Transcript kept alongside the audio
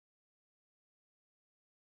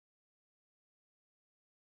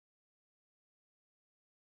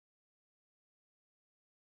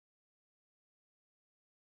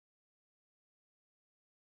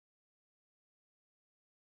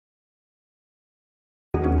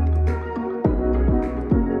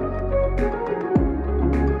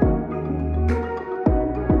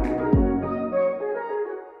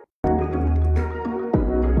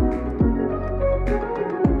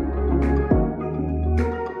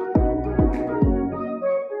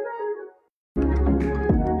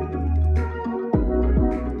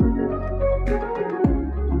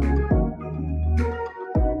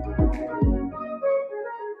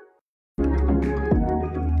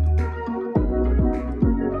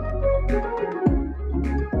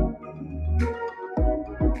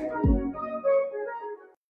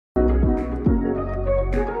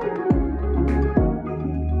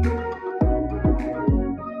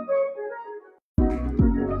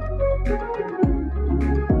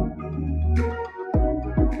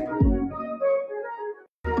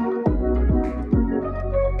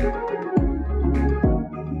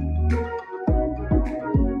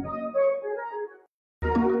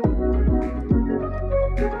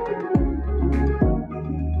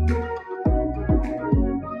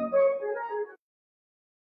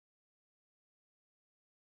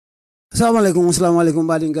Assalamualaikum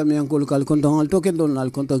badi ngam yankul kal kontong al token don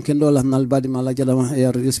al kontong kendol nal badi mala jadama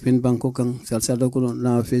yar spin banko kan salsa do kuno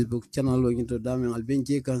na Facebook channel lo nginto dami al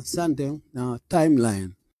benji kan sante na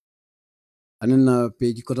timeline anen na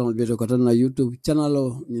page koton video koton na YouTube channel lo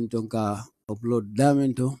nginto ka upload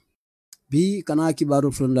damen to bi kana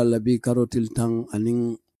kibaru frondal bi karotil tang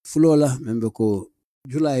aning fulola membe ko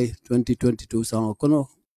July 2022 sa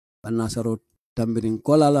kono banna sarot tambirin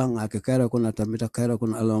kolala ngake kaira kuna tambita kaira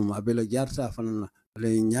kuna alam abelo jarta fanan le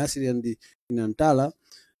nyasi yandi inantala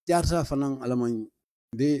jarta fanan alaman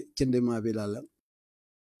be kende ma belala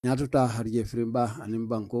nyatuta harje frimba anim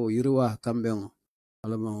banko yirwa kamben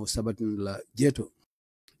alaman sabatin la jeto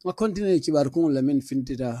ma continue kibar kun la men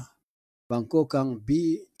fintita banko kan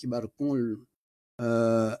bi kibar kun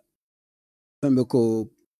pembe ko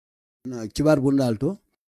na kibar bundalto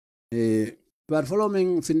But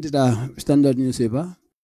following fintita standard newspaper,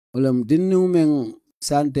 olam dinnu men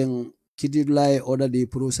santen kidilai order di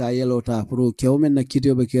puru sa yellow ta puru kewmen na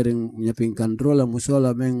kidio be kering nyapin controla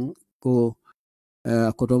musola men ko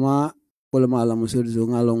kotoma kolama ala musodi zo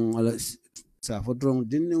ngalong ala sa fodrong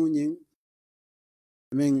dinnu nying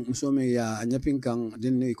men musome ya nyapin kan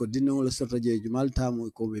dinnu ko dinnu la strategy jumal tamu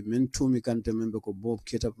ko be men tumi kante men be ko bob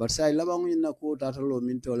keta barsay labangu na ko tatalo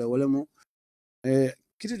min tole wolemo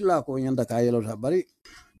kititla ko nyanda ka yelo ta bari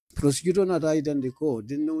prosecutor na ta idandi ko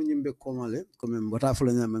dinno nyimbe komale ko men bota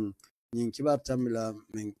fulo nyamen nyin kibar tamila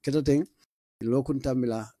men ketaten lokun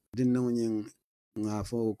tamila dinno nyin nga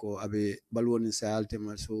fo ko abe balwoni salte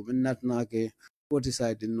ma so men natna ke poti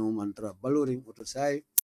sai dinno mantra baloring oto sai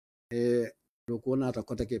do ko na ta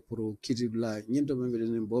kota ke pro kititla nyinto men be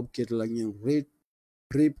den bob ketla nyin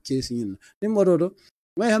rape case nyin nimoro do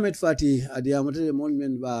may hamet fati adiamate mon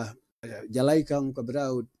men ba jalai kan ko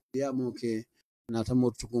braud ya mo ke na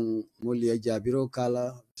tamortukun moli ya jabiro kala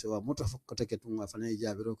so moto kota ke tunga fana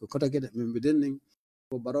jabiro ko kota ke men beden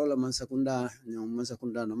ko barola man sakunda no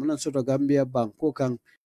man soto Gambia banko kan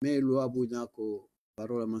me lo abunya ko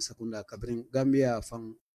barola man sakunda kabrin Gambia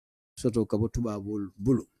fan soto kabotuba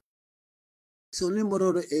bulu so ni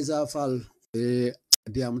mororo eza fal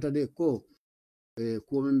diamta de ko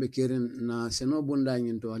ko men be keren na seno bunda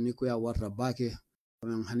nyinto ani ko ya warta bake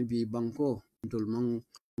men hanbi banko ntol man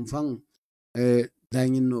mfang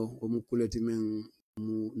dangino o mukuleti men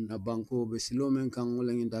mu na banko be silo men kan wala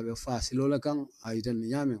nginda be fa silo la kan aitan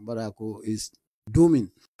nyame barako is dooming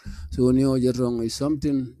so ni o jerong is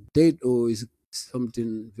something date or is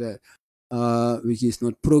something which is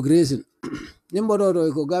not progressing nimbodo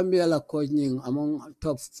ko Gambia la coaching among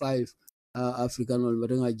top 5 African wal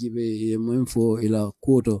barenga jibe mo info ila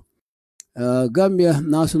koto Gambia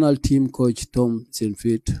national team coach Tom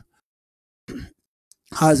Sinfit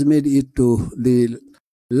has made it to the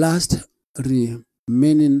last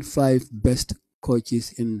remaining 5 best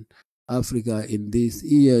coaches in Africa in this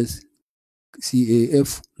year's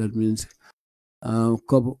CAF, that means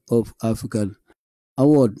Cup of African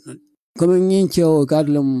Award. Coming in Chao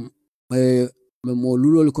Kadlam mo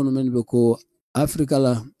lulol kono men be ko Africa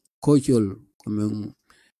la coachol coming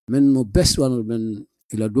men mo best one men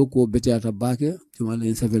ila doko beti ata bake jumal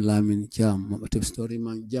en savel lamin jam matep story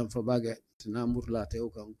man jam fa bage na murla te o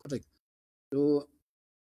kan kotek do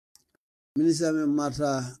minister me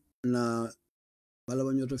mata na bala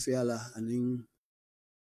banyoto fiala anin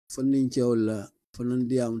fonin chewla fonin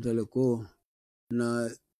diam tele ko na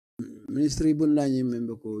ministry bundani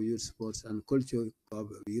membe ko youth sports and culture ko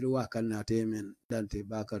yirwa kan atemen dante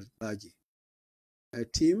bakar baji a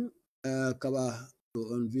team kaba to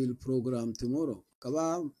unveil program tomorrow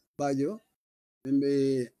kaba bajo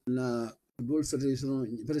membe na football federation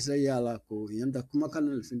president yala ko yanda kuma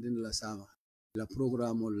kanal findin la sama la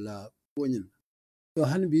program la ponin to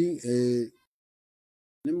hanbi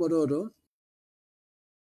nimoro do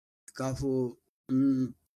kafo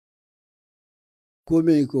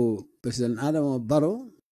kome ko president Adama Barrow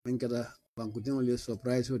men kada banku tengol le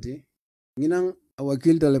surprise oti nginan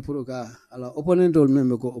awakil tale puruka ala opponent ol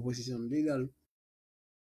membe ko opposition legal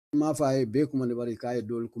ma fay be kuma ne bari kay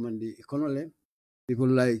dol kumandi ekonole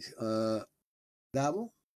people like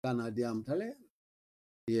Dabo kana diam tale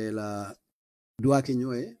ye la duaki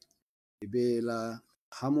nyoe be la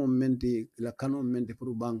hamo menti la kano menti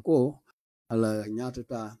pour banko ala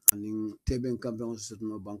nyatata anin teben kambe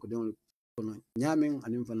sutno banko de kono nyamen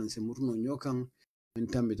anin finance murno nyokan men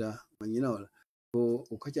tambita manyina wala ko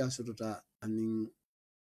o kacha sutota anin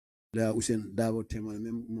la usen Dabo temal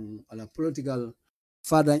mem ala political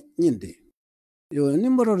fada nyinde yo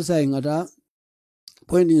nimboro sai ngata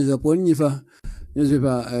point ni za point ni fa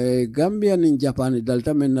Gambia ni Japan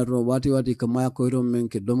dalta men na wati kama ko ro men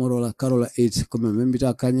ke domoro la karola 8 comme men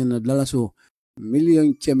bita kanya na dala so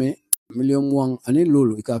million cheme million wang ani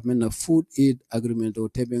lulu ikaf men na food aid agreement o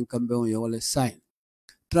teben kambe on yole sign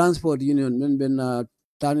transport union men ben na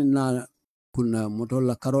tani na kuna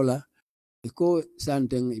motola karola iko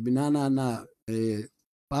santeng ibinana na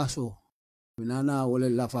paso binana wole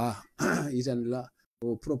lafa itan la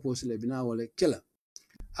o propose le bina wole kela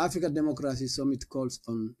Africa Democracy Summit calls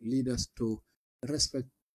on leaders to respect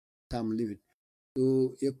term limit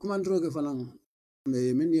so ye kumandro ke falang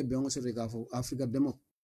me men ye bengo se ka fo Africa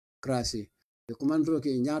Democracy ye kumandro ke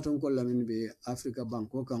nyaton ko la men be Africa Bank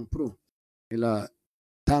ko kan pro ila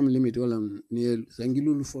term limit wala ni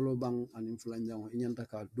sangilulu follow bang an influenza inyanta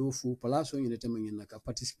ka do fu palaso ni tema ngina ka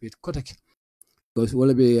participate kotake because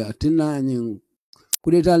wala be atina nyin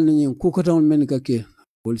kudetal ni nyin ku koton men ka ke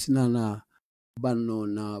bolsina na banno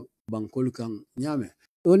na bankol kan nyame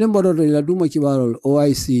o ne mboro la duma kibarol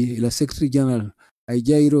OIC la secretary general ay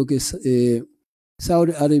jairo ke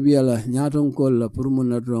Saudi Arabia la nyaton ko la pour mun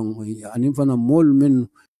na don anim fana mol men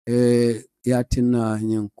yatina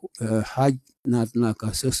nyin haj na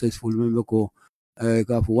ka successful member ko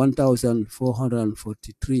ka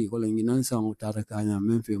 1443 wala nginan sang utara kanya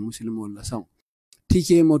memfe muslimo la sang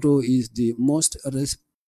TK Moto is the most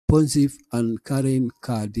responsive and carrying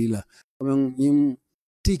car dealer in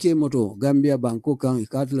TK Moto Gambia Banko kan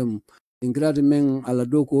ikatlem ingradi men ala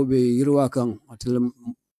doko be yirwa kan atlem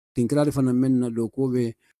ingradi fana men na doko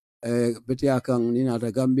be betia kan nina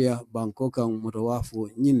da Gambia Banko kan moto wafu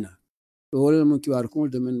nyina to wala mo kiwar ko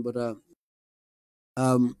de men bota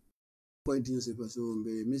point in se paso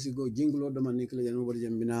be misigo jinglo do man nikle janu bari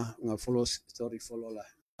jambina nga follow story follow la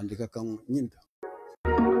andika kan nyinta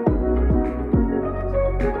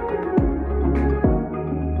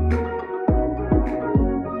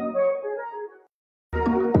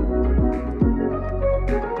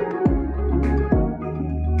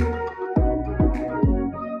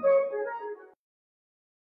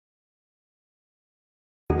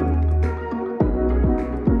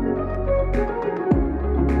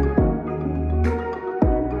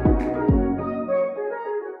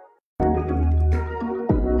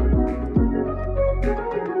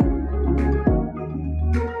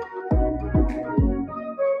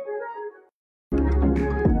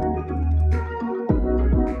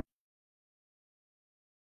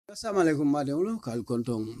Assalamualaikum madewlo kal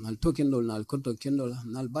kontong nal tokendol nal konton kendol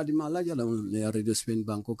nal badi malaja la ne radio Spain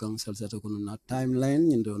banko kan salsata kono na timeline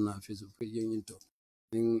nyindo na Facebook nyinto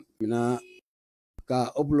mina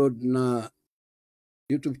ka upload na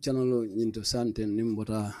YouTube channel nyinto santen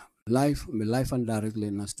nimbota live and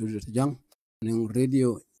directly na studio jang ning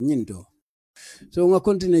radio nyinto so nga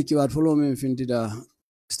continue ki wat follow me fintida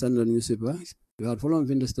standard newspaper wat follow me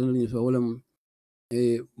fintida standard newspaper wala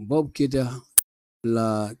Bob Kita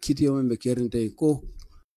la kitio membe kerinte ko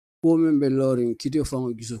membe lorin kitio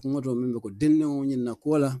fango giso ngoto membe ko denne woni na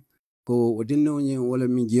kola ko denne woni wala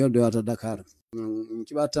min jeedo ata Dakar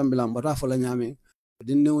kiba tambila mbata fola nyame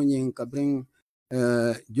denne woni kabring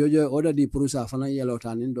jojo oda di prusa fana yelo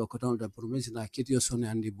tanin do ko tan da promesse na kitio sone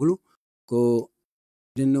andi bulu ko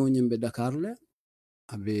denne woni be Dakar le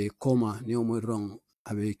abe koma ne mo rong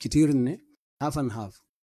abe kitirne half and half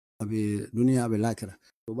abe dunia abe lakira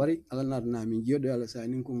to bari ala na min jeedo ala sa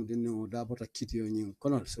nin ko denne o da bota kitio nyin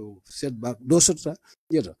kono so setback do sota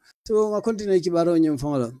jeto so ma continue kibaro nyim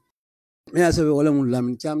fangala me asabe wala mun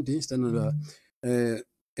lam chamti stana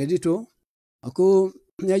edito ako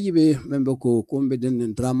nyajibe membe ko kombe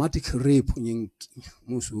denne dramatic rape nyin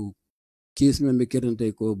musu case membe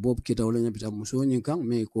kerente ko Bob Kita wala nyabita muso nyin kan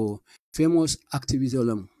me ko famous activist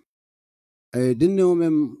wala denne o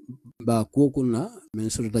mem ba ko kunna men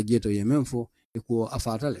sota jeto ye memfo ko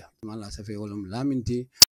afatale mala safe wolum laminti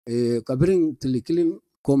kabring tilikilin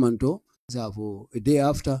komanto zafo a day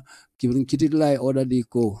after kibring kitidlay order di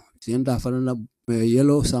ko sienta fanana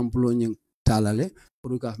yellow sample nyin talale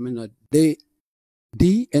pour ka mena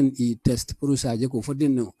DNA test pour saje ko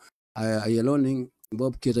fodinno a yellow ning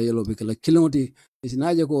Bob Kita yellow be kala kiloti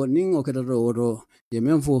isinaje ko ning o keda do ye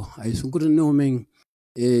memfo ay sunkuto no men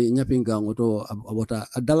nyapinga ngoto abota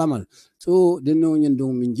adalamal so deno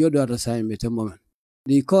nyendung min jodo ata say me tembo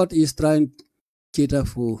the court is trying cater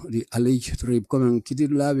for the alleged rape coming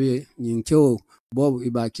kitil labe nyin chew Bob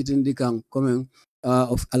iba kitindi kan coming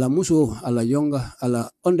of alamuso ala yonga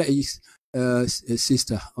ala underage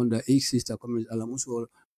sister coming alamuso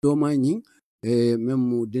do manyin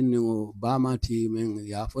memu deno bamati men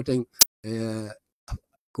ya foten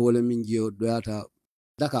ko le min jodo ata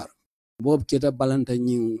Dakar Bob Kita balanta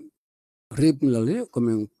nyin rip lale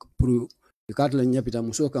comme pour kat la nyapita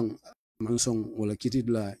muso kan manson wala kitid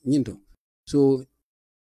la nyinto so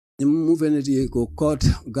movement ko court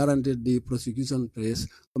guaranteed the prosecution press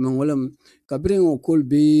comme walam kabring o kol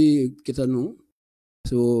be kitanu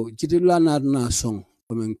so kitilla na song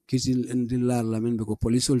comme kitil endilla la men be ko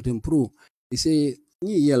police ol tempru ise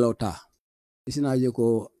ni yelota isina je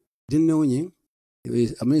ko dinno nyi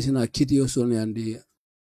amesina kitio son yandi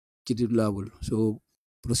kitil label so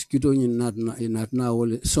prosecutor nyi na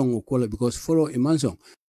wole song ko because follow a man song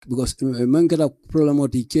because a man get a problem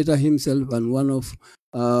what he cater himself and one of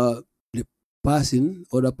the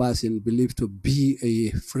other person believed to be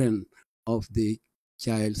a friend of the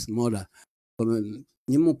child's mother. Comme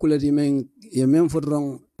ñimu kuleti men ye men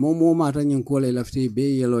fotron mo mata ñin ko le lafti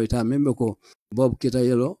be yelo ita membe ko bob kita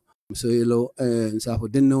yelo so yelo safo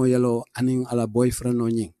denno yelo anin ala boyfriend no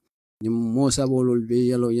ñin ñim mo sabolol be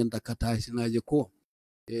yelo yanta kata sinaje ko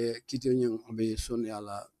kitio ñin be son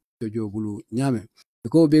yala jojo bulu ñame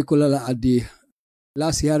ko be ko la addi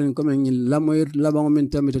last year comme ñin lamoy labango men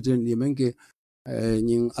tamitaten ye menke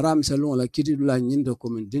ñin aram salon la kiti la ñin do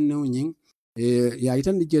comme denno ñin ya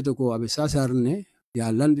itandi jeto ko abe sasarne ya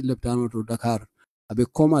landi leptano to Dakar abe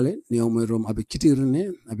komale ne o rom abe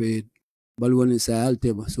kitirne abe balwoni sayal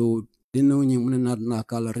tema so dinno nyi mun na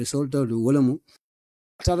kala result do wala mu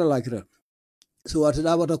tara lakira so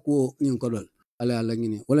atada bata ko nyin kodol ala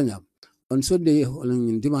ngini wala nyam on sodde wala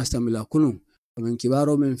nyin dimas tamila kunu men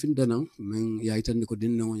kibaro men fintanan men ya itandi ko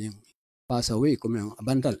dinno nyi pass away ko men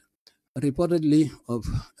abantal reportedly of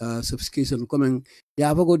subscription coming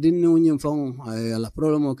ya fago dinno nyi fon ala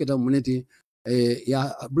problem o keta muneti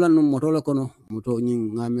ya bulan no motola kono moto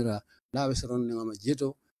nyin ngamira lawe saron ngama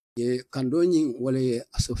jeto ye kando nyin wala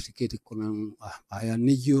sophisticated kono aya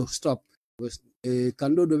need you stop because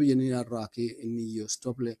kando do yeni raki ni you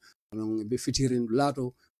stop le kono be fitirin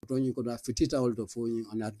lato to nyin ko da fitita olto fo nyin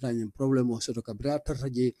ana tanya problem o soto kabra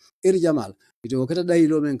tarje jamal ito kata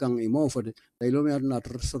daylo men kan mo fode daylo men na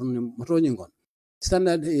saron moto nyin kon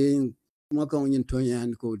standard mo kan nyin to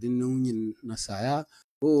nyan ko dinno nyin na saya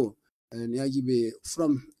o niajibe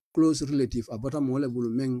from close relative abata mo le bulu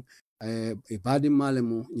men e badi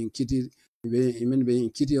malemo nyin kiti be men be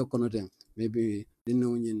kiti okonoten maybe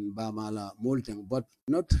dinno nyin ba mala molten but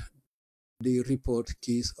not the report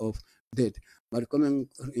case of death but coming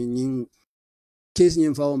nyin case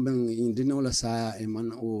nyin fa ben dinno la saya e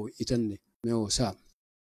man o itande me o sa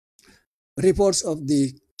reports of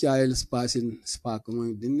the child's passing spark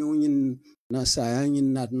dinno nyin na saya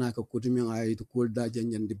nyin na ka kutumi ay to kol da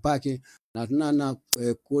janjan di pake na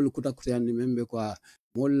kol kuta kutandi membe kwa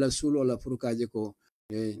molla sulo la furukaje ko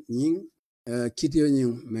nyin kitio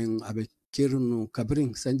nyin men abe kirnu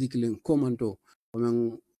kabring sanji kilen komanto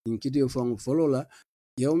men kitio fong folola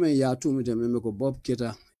yawme ya tumite membe ko bob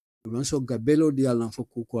keta man so gabelo dial na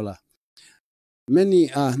foku kola.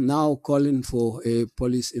 Many are now calling for a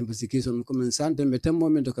police investigation comme sante metem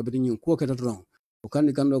momento kabring nyin ko keta wrong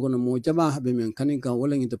okandi kando kono mo jama be men kaninka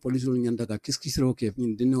wala ngi police lu nyanda ka kiskisro ke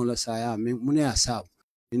nyin dinno la saya men mune asab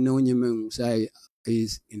dinno nyi men say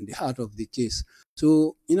is in the heart of the case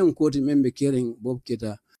so inam koti membe caring bob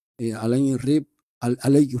keta alani rape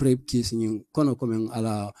alleged rape case nyin kono komen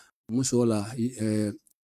ala musola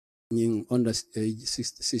nyin under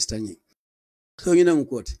sister nyin so inam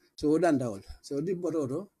koti so dan dawol so di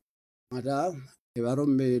bototo mata e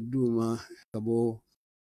warombe duma kabo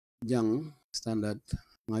jang standard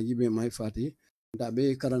majibe my fati da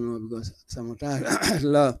be karano because sometimes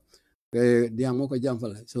la diamo ko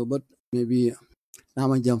jamfala so but maybe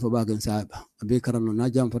nama jamfa bagan sa be karano na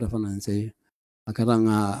jamfa fanan say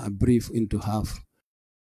akaranga a brief into half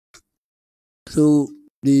so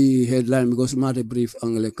the headline because matter brief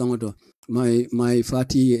angle kamoto my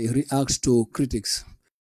fati reacts to critics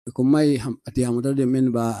ko may ati amata de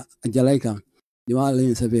men ba jalaika diwale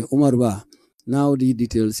sabe Umar ba now the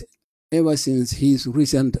details. Ever since his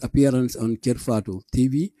recent appearance on Kerfato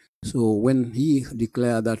TV, so when he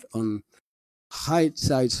declared that on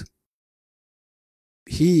hindsight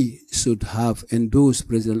he should have endorsed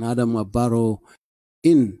President Bii-Baaro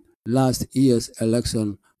in last year's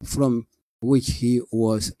election from which he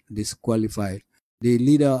was disqualified. The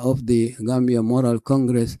leader of the Gambia Moral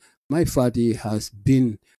Congress, my party, has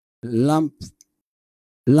been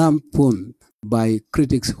lampooned by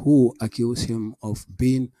critics who accuse him of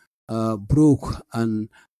being broke and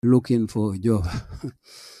looking for a job.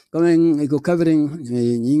 Coming covering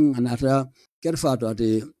ying anata Kerfato at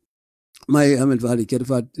my Amel Valley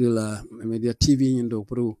Kerfat la media TV in the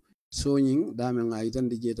pro so ying daming I then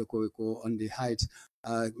digit ko on the height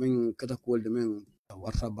men catacol the men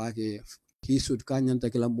what back he should kanyan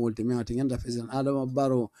takela multi men at the end of his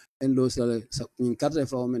Bii-Baaro and those in Carter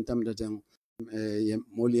for momentum that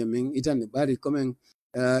Molia Ming it and the body coming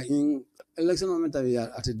in election moment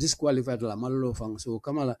at disqualified la mallo fang so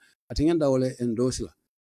kamala atingenda ole endorse la.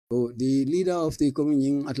 So the leader of the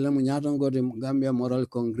community at Lamunyaton got the Gambia Moral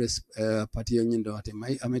Congress party nyindo at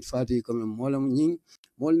my Ahmed Fati come molam nying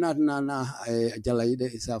mol nat nana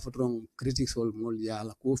jalaide is a fotron critics all mol ya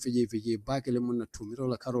la ko fiji bakele mun tumiro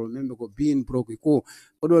la karol membe ko bin broke ko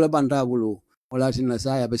odo la bandabulu olatin na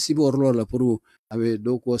saya be sibo orlo la puru abe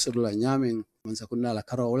do ko sor la nyamen man sakunda la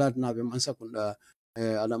karol olat na be man sakunda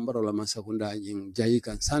adambaro la man sakunda yin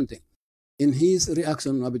jayikan sante. In his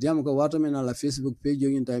reaction, Abidjam ko wato men ala Facebook page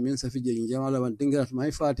yung time sa fije yung jamala wan tingirat my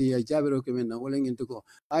fati ay jabiro kemen na uling into ko.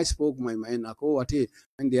 I spoke my mind ako wati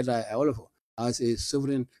and the other all of as a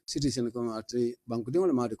sovereign citizen ko ati banku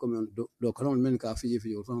dingo ma ko do karon men ka fije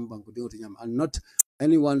from banku dingo tinyam and not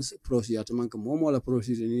anyone's proxy at man ko momo la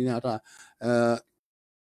proxy ni ata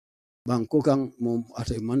banku kang mom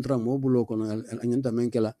ata mantra mo bulo ko anyanta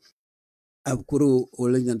menkela Kuru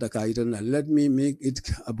let me make it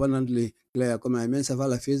abundantly clear. Come I mention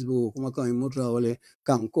Facebook, kuma kama imutra ole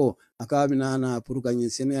kanko akabina na puruka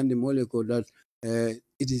nyinsene and moleko that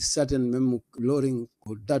it is certain memu glorying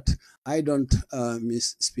that I don't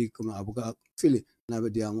misspeak kuma abuka fili na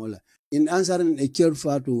bedia mola. In answering a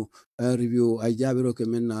careful review, I jabiro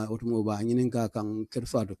kemena otumoba nyininka kang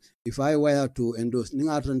careful. If I were to endorse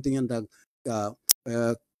ninga atranting and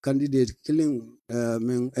candidate killing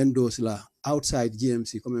men endorse la outside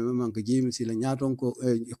GMC comme memang ke GMC la nyaton ko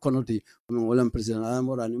konoti comme wala president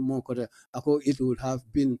amora ni mo ko ako it would have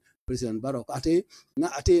been president Barrow ate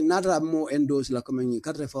natra mo endorse la comme ni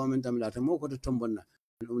quatre fawmentam la mo ko tombonna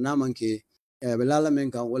na manke belala men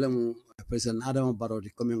kan wala president Adam Barrow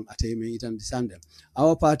comme ate me itan descendant.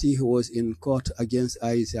 Our party was in court against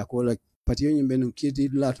IEC akola party yon benum kiti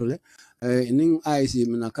latole ning IEC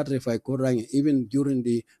mina quatre fay ko rang even during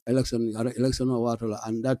the election of Waato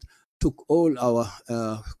and that took all our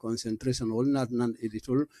concentration all not nan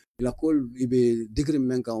editor ila kol ibe degree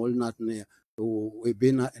men kan all not ne we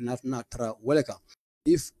be not tra weleka.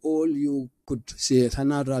 If all you could say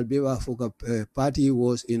Hanadral Beba Foka party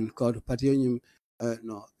was in court party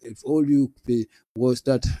no, if all you was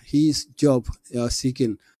that his job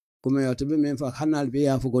seeking come to be member Hanal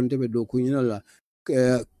Bea for Gontebe do Kuninola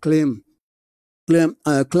climb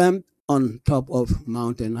on top of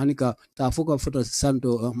mountain hanika tafuka foto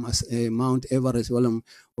santo Mount Everest walam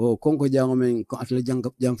o konko jangomen ko atle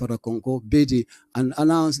jamfara konko beti and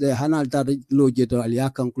announce the hanal tar lojeto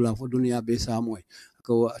aliakan kula fo dunia be samoy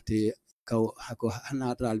ko ate ko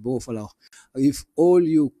hanatal bo fala. If all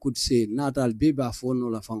you could say natal beba fono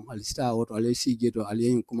la fam alista auto ale sigeto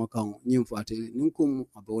alien kuma kan nyimfo ate ninkum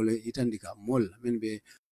abole itandika mol men be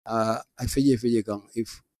a feje kan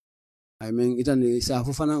if I mean, itan isa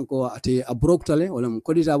fufana ko ate abruptly wala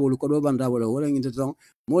kodita bolu ko do banda wala nginte ton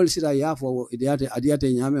mol sita ya fo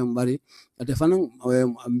adiate nyame mbari ate fanan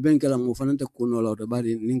benkela mo fanante kuno la to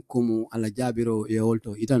bari ninkumu ala jabiro e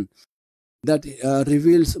olto itan that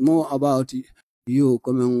reveals more about you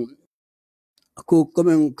coming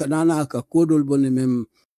kanana ka kodol bonni mem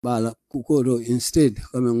bala kukodo instead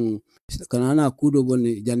coming kanana kudo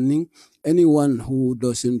bonni janning anyone who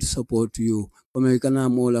doesn't support you comme kana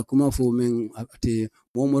mola kuma fo men ate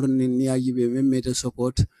momor ni niaji be men meta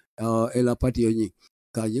support ela party yoni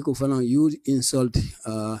ka yiko fana you insult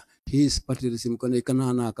his patriotism kone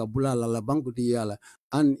kanana ka bulala la banku di yala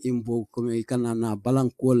an invoke comme kanana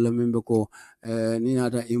balanko la membe ko ni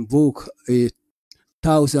ata invoke a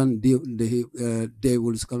 1,000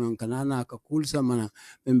 devils kaman kanana ka kulsa mana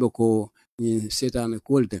membe ko ni setan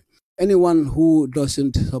kolte. Anyone who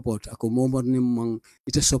doesn't support ako momor ni mang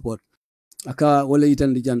ita support aka wala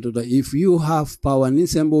itan di janto da if you have power ni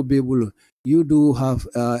sembo bebulu you do have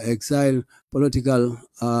exile political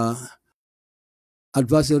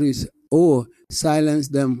adversaries or silence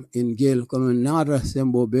them in jail kaman nara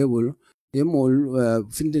sembo bebulu yemol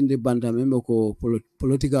findinde banda membe ko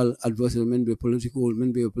political adversary men be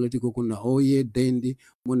political kuna oye dendi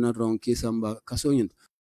mona ron kisamba kasonyin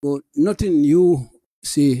so nothing you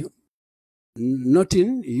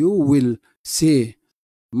will say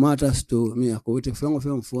matters to me ako wote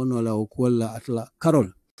fengo fono la okola atla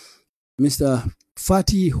Carol. Mr.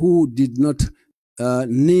 Fati, who did not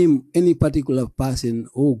name any particular person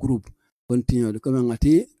or group, continued coming at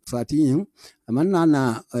Fati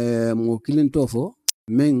amanana mo kilin tofo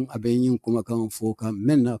men abenyin kuma kan foka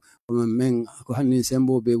men kuma men ko hanin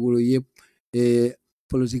sembo be bulu yep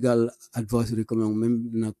political advisory kuma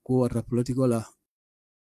men na ko ata political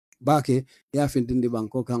bake ya fintindi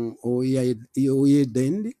banko kan o ye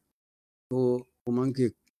dendi o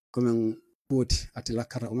manke kuma kuti atla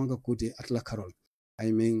Carol o manka kuti atla Carol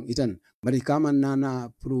I mean itan bari kama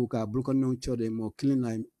nana pru ka bulkon no chode mo clean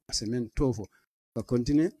I semen tofo ka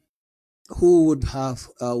continue who would have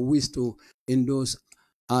wished to endorse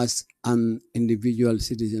as an individual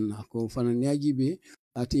citizen ako fananiaji be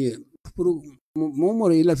ati pru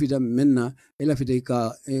momoro ila fita menna ila fita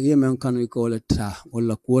ka yemen kanu ko la ta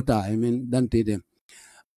wala quota I mean dante dem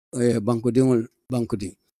banko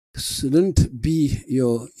ding shouldn't be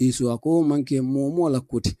your issue ako manke momo la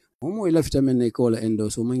kuti momo ila fita men ko la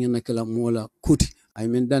endorse so mangena kala mola kuti I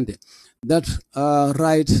mean dante that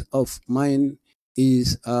right of mine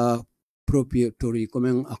is proprietary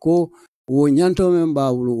komen ako wo nyanto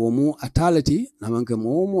memba wo mu atality na manke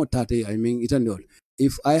momo tate I mean itandol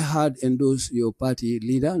if I had endorsed your party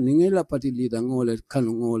leader ningela party leader ngole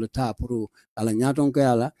kanu ngole tapuru ala nyaton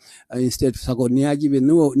kala instead sako niaji be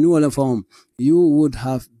no form you would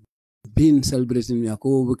have been celebrating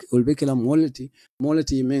yako ulbekela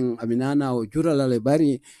moleti men aminana o jurala le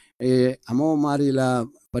bari amo mari la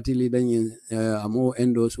party leader nyin amo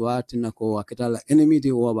endorse watina ko aketala enemy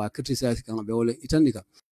o ba criticize kan be ole itandika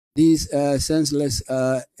this senseless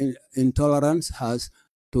intolerance has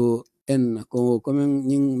to end ko komen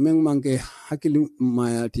men manke hakili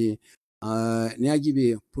mayati niaji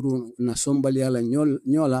be puru na sombali ala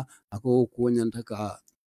nyola ako ko nyanta ka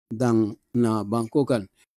dang na bankokan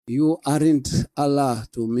you aren't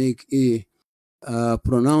allowed to make a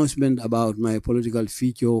pronouncement about my political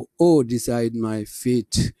future or decide my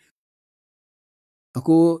fate.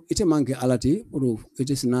 Ako ite manke alati puru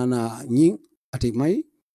ite sinana nying ati mai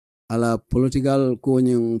ala political ko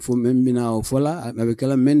nying fu membina o fola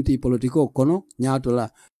abekala menti politiko kono nyato la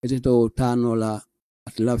ite to tano la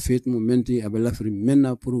atla fate mu menti abela fri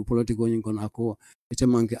menna puru politiko nying kono ako ite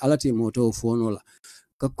manke alati moto fono la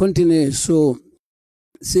ka continue so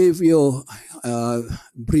save your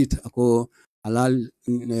breed ako alal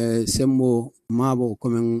sembo mabo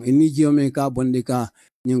comme inijio me ka bondika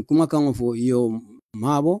nyin kuma kan fo yo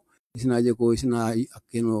mabo isinaje ko isina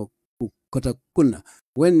akeno kota kunna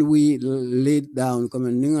when we laid down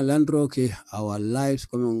comme ninga landro ke our lives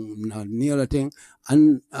comme near thing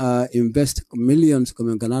and invest millions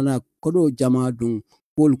comme kanana kodo jama dun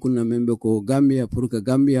pol kunna membe ko Gambia pour que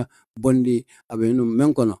Gambia bondi abenu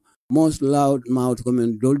menkono most loud mouth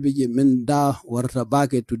comme dolbiji men da warta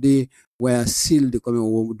bake today were sealed comme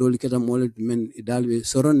dol keta molet men idalbe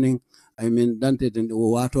surrounding I mean dante den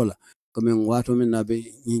Waato la comme Waato men nabe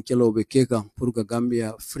nyinkelo be keka pour que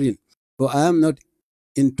Gambia free so I am not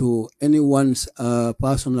into anyone's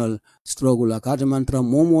personal struggle akata mantra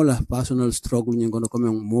momola personal struggle nyingono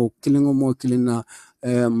comme mo kilina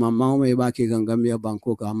mama me ba ke Gambia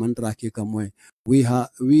banko ka mantra ke ka moy we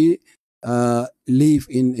live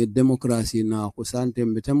in a democracy na kusante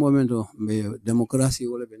mbete momento me democracy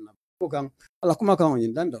wala benna kokang ala kuma kan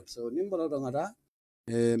yin dando so nimbolo do ngata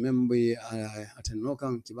membi atenno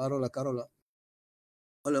kan kibaro la karola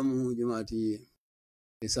wala mu jumati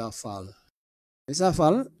isa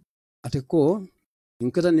fal ateko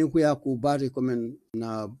inkata ni ku ya ku bari komen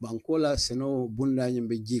na bankola seno bunda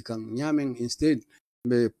nyimbe jikan nyamen instead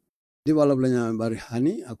be develop la nyame bari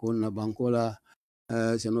hani akon na bankola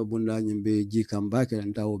seno bunda nyimbe jikan bake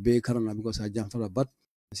ntawo be karana because I jam for but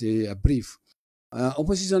say a brief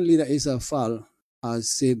opposition leader Isa Fall has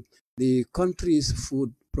said the country's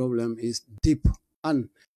food problem is deep and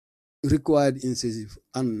required incisive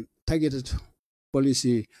and targeted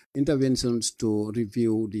policy interventions to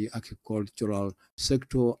review the agricultural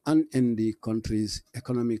sector and end the country's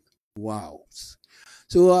economic woes.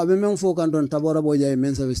 So abemeng fo kanton tabora boja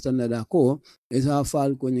mensa standard ko Isa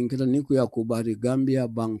Fall ko nyinkita niku ya kubari Gambia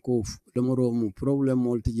banko domoro mu problem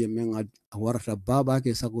multi men warata baba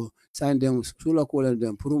ke sako sandem sula ko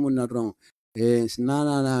den purumun na ron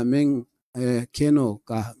sinana na men keno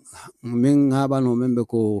ka men ngabano membe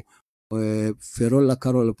ko ferola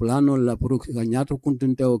karol plano la puru ka nyato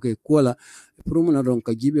kuntinte o ke kola purumun na ron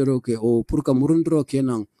ka gibero ke o purka murundro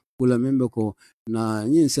kenan kula membe ko na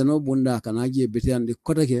nyin seno bunda kanaji betiande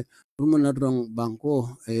kotake purumun na ron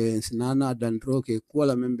banko sinana dandro ke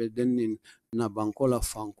kola membe dennin na bankola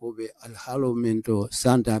fanko be alhalo mento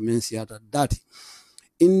santa mensiata dati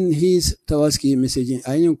in his tawaski messaging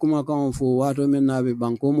ayin kuma kan fo wato men na be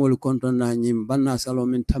banko mol konton na nyim banna salo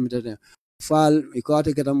men tamtete Fall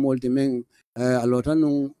ikoate keta molti men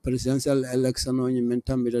alotanu presidential election on men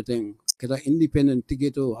tamtete keta independent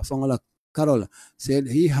ticket afangola Carola said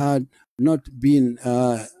he had not been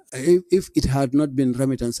if it had not been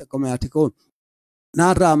remittance come article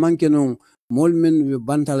nara mankeno mol men be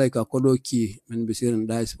bantale ka kodoki men be sirin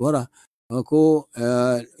diaspora ko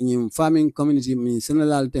in farming community min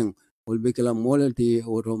senelal ten will be kila moleti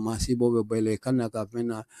or masibo be bele kanaka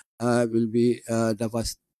mena will be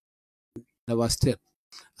devastated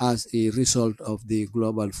as a result of the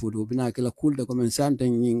global food. Ubina kila kulta komensante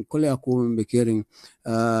nying kole aku be caring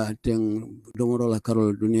teng domoro la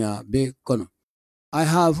karol dunia be kono. I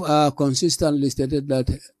have consistently stated that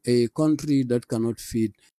a country that cannot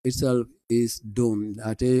feed itself is doomed.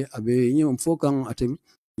 Ate abe nyum fokang ate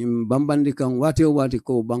nyum bambandi kang wati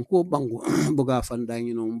ko banko bangu boga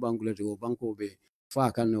fandang mbangulete ko banko be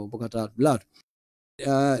fa kan no bogata blood.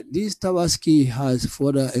 This Tabaski has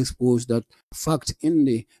further exposed that fact in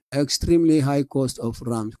the extremely high cost of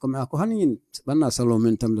rams. Come ako hanin banna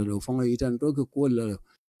salomen tamda do fonga itan roke ko la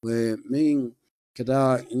we main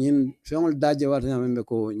kita nyin fengol daje wata membe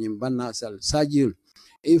ko nyin banna sal sajil.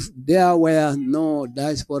 If there were no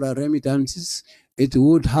diaspora remittances, it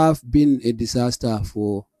would have been a disaster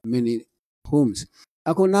for many homes.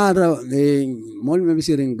 Ako nara mol me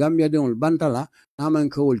bisirin Gambia de ol bantala naman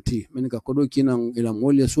ka ulti men ka kodo kinang ila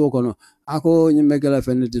molya suokono ako nyimegala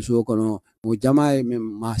feneti suokono mo jamai me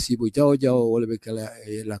masibu jaw wala be kala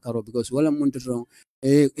la karo because wala muntetron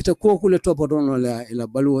ita ko kule topodono la ila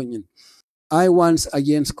baluwo nyin. I once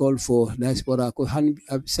again called for diaspora ko han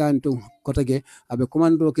santo kotage abe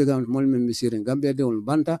commando ke gam mol me bisirin Gambia de ol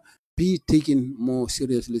banta be taken more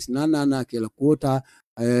seriously nana ke la quota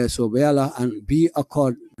so beala and be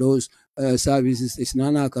accord those services is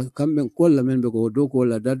nana kamben kolla men be go do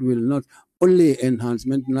kolla that will not only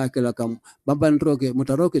enhancement na kala kam bambandro ke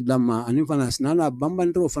mutaroke damma anin fana nana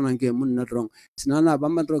bambandro fana ke mun na rong nana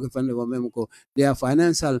bambandro ke fana mem ko their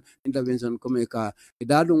financial intervention come ka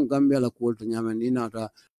idadum Gambia la ko to nyamen inata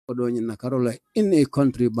kodo na karola in a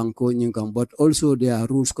country banko nyinkam but also there are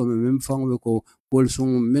rules come mem fangwe ko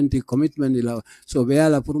sung menti commitment ila so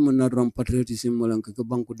beala pour mun na rom patriotism molan ke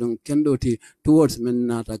banko don kendoti towards men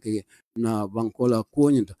nata ke na bankola ko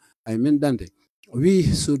nyinta I mean dante we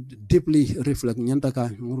should deeply reflect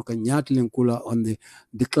nyantaka muruka nyatlen kula on the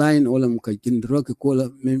decline olam ka jindro ke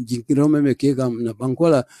kola mem jinkiro mem ke gam na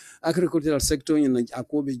bankola agricultural sector in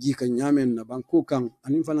akobe jika nyamen na banko kan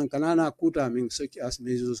anin fanan kanana kuta min such as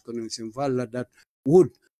measures connection vala that would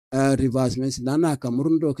reverse means nana ka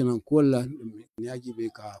murundo kenan kola nyaji be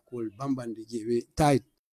ka kol bambandi jibe tight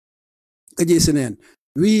kaje senen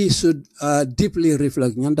we should deeply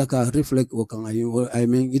reflect nyantaka reflect wakang I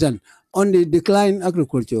mean idan on the decline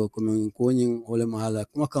agriculture coming koning ole mahala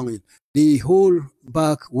kumakang the whole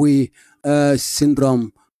back way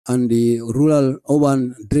syndrome and the rural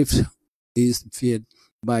urban drift is feared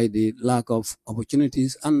by the lack of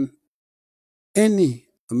opportunities and any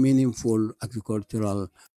meaningful agricultural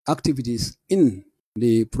activities in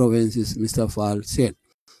the provinces, Mr. Fall said.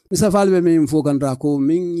 Mr. Fall be min fo kan ko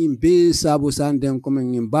min be sabu sandem ko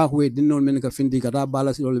min back way dinol men ka findi kata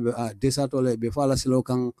bala silo be desato le be fala silo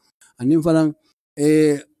kan anim falang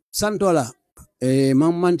santola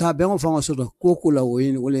mamanta be ngo fango soto kokula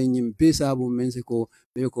woyin wole nyim be sabu men se ko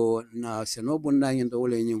be ko na seno bunda ngento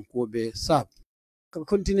wole nyim ko be sab.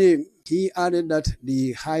 Continue, he added that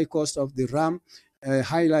the high cost of the ram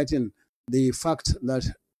highlighting the fact that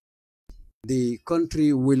the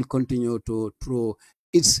country will continue to throw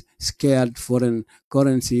its scared foreign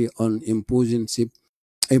currency on importing ship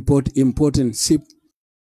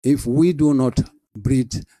if we do not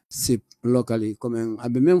breed ship locally. Comme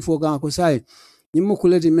abe même foga ko sai nimu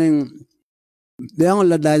kuleti men beang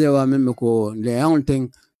la daja wa men ko le ang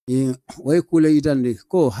teng way kule itande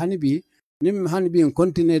ko hanibi nim hanibi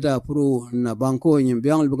continenta pro na banko nyim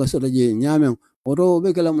beang buka soda je nyamen oto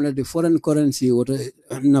be kala mun de foreign currency oto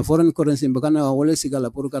na foreign currency bakana wala sigala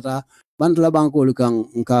pour kata bantla banko kan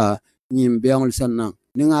ka nyim beang sanna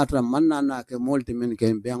ningatra manna na ke multi men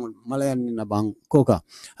ke beang malayan na banko ka.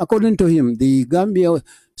 According to him, the Gambia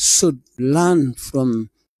should learn from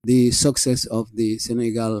the success of the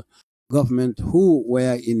Senegal government who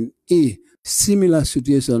were in a similar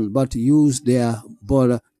situation but used their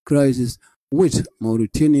border crisis with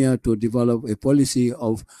Mauritania to develop a policy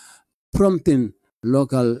of prompting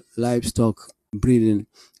local livestock breeding.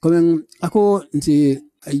 Coming ako nti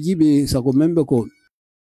jibe sako membe ko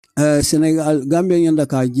Senegal Gambia yanda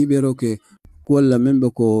ka jibe roke ko la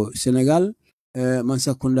membe ko Senegal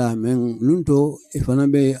mansakunda men lunto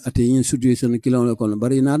ifanabe ate yin situation kilon ko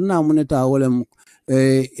bari na moneta wala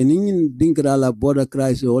enin dinkra la border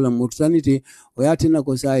crisis wala mortality o yatina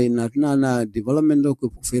ko sai na development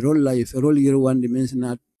ko ferol yirwandi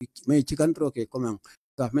mensna me chikantro ke comment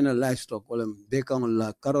ka mena livestock wala bekan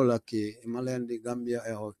la karola ke malandi Gambia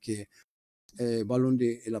ke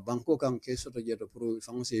balundi ila banko kan ke soto jeto pro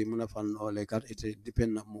fanse muna fan ole kat ite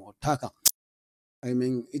depend na mo taka I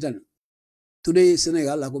mean itan Today,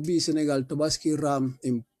 Senegal, like Senegal, Tobaski ram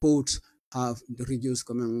imports have reduced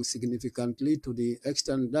significantly to the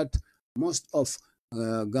extent that most of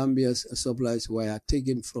Gambia's supplies were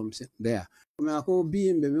taken from there. Kami ako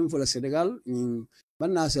in the Senegal, in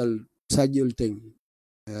Banasal Sajul Ting,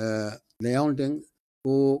 Leon Ting,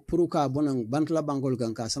 o puruka bonang bantla bangol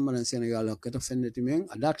kan ka samanan Senegal kata fenneti men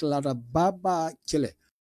adat lata baba chile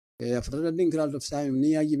after the crowd of time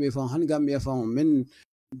ni aji be fa han Gambia fa men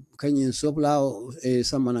kanyin sopla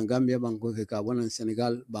samanan Gambia banko ke ka bonan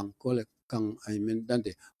Senegal bankole kan I mean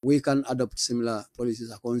dante we can adopt similar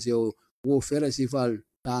policies akonse wo fere sifal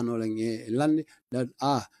tano lenye land that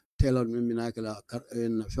tailored meminakala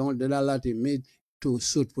en fon de la lati made to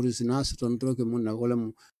suit policies ton troke mun na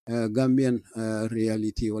wala Gambian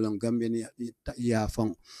reality or Gambian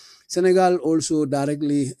fong. Senegal also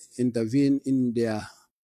directly intervened in their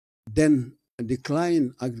then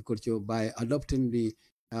decline agriculture by adopting the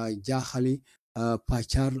Jahali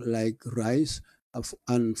Pachar like rice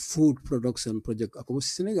and food production project. Ako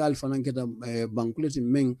Senegal fanang kita bangkulet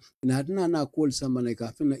meng inadna na kul samane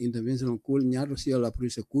ka fina intervention kul nyaro siya la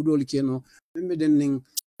prise kudol keno memeden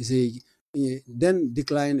is then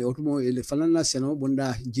decline otomo ele falana seno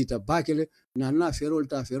bunda jita bakele na ferol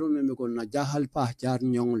ta ferol me ko na jahal pa jar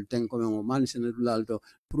nyongol ten ko mo man sene lalto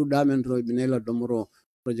prudament ro binela domoro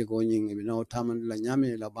project o nying bino taman la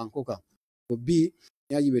nyame la bankoka ko bi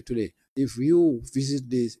yaji be today if you visit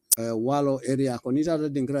this Walo area konita da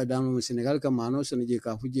dinkra down Senegal ka mano sene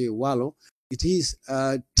ka fuje Walo, it is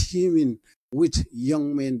teeming with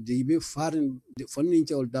young men dibe farin fonin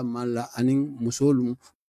chol damala aning musolum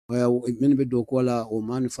many dokola or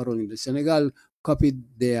man following the Senegal copied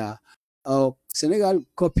their Senegal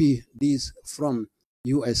copy this from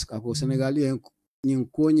US kako Senegal yin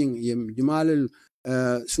koning yem jumalel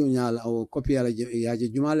sunyal or copy ya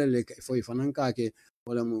jumalel for fananka ke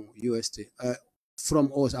wala mu UST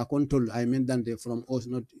from us I control I mean that from us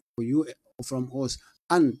not for you from us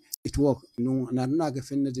and it work no na ke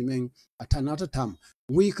fenati men at another time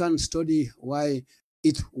we can study why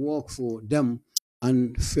it work for them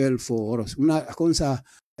and fail for us. Muna akonsa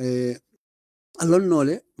alon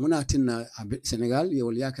nole muna tinna Senegal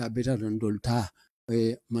yewol yaka better than dolta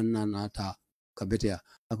manna nata kabetia.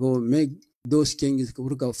 Ako make those changes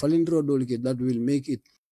kuruka falindro dolke that will make it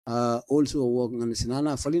also work and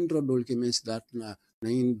sinana falindro dolke means that na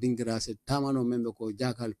in dingrase tamano membe ko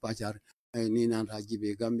jakal pachar ni nanta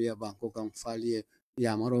jibe Gambia banko kam falie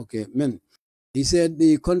ya maroke men. He said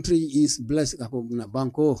the country is blessed.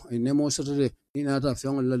 Banko in Nemo Saturday in other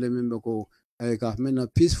young member a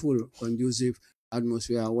peaceful, conducive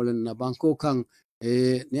atmosphere. Well, in Banko Kang,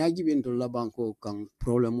 Niagibin to La Banko Kang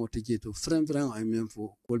problem or to friend I mean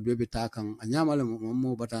for cold baby takang, and Yamala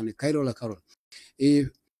Momo Batani Cairo La Carol.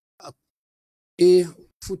 A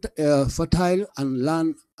fertile and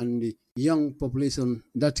land and the young population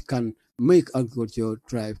that can make agriculture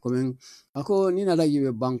thrive. Coming, ako nina da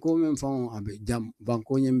yibe banko men fon abe jam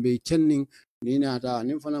banko nyembe chenning nina ta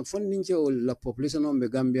nimfana funding che la population on be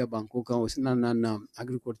Gambia banko kan osina na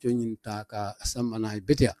agriculture nyin ta ka samana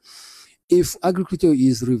betia. If agriculture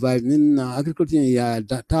is revived, then agriculture ya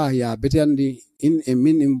data ya better in a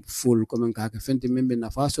meaningful comment ka fenti membe na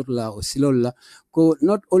fasola o silola ko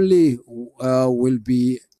not only will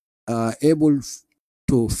be able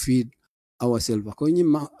to feed ourselves ko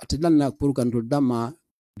nyima atadana purkan to dama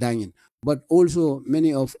dangin, but also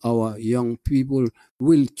many of our young people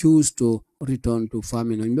will choose to return to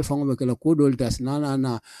farming. Imbe fango bekela kodol tas nana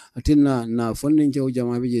na atina na funding che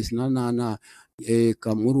jama bije nana na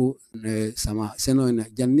kamuru sama seno na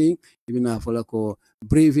janni ibina fola ko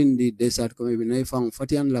braving the desert ko ibina fang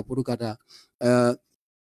fatian la purukata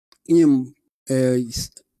inyim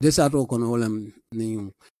desert ko no lam ni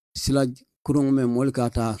sila kurung me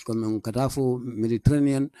molkata ko men katafo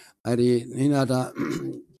Mediterranean ari ninata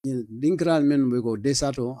dinkral men we go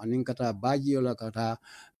desato anin kata baji ola kata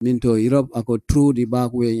minto Europe ako through the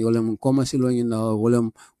back way olem commercial in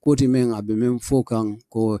olem koti men abe men fokan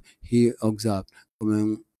ko he observe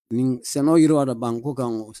men ning seno yiro ada banko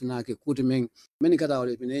kan sina ke koti men kata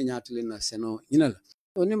ole bine nyatile na seno inal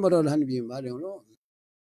to nimbaro han bi mbade no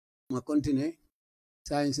ma continue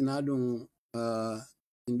science na dum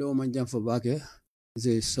indo manjam fo bake is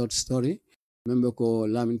a short story member ko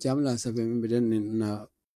lamin chamla sabe membe den na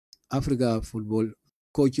Africa football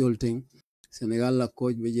coach all thing Senegal la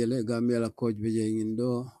coach bejele Gambia la coach beje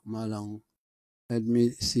indo malang. Let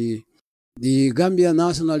me see. The Gambia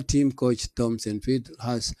national team coach Thompson Pitt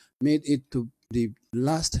has made it to the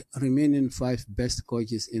last remaining 5 best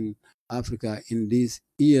coaches in Africa in this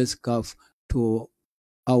year's CAF Tour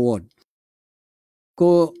award.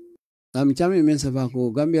 Ko chami men sa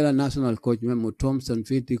ko Gambia la national coach mo Thompson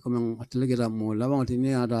fiti comme atlegera mo lawante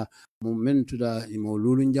ni ada mo men tuda mo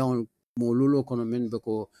lulu jawon mo lulu kono men be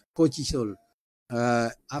ko coach sol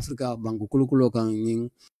Africa bangu kulukulo kan yin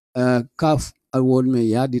CAF award me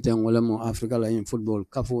yadi tan wala mo Africa la in football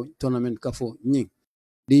kafo tournament kafo yin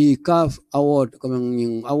the CAF award comme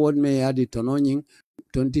yin award me yadi tono yin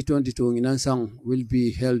 2022 in Ansang will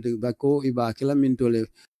be held bako iba kila mintole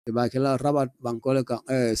iba kila Rabat bankole ka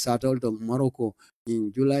Satol to Morocco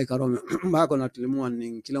in July karom bako na tlimuan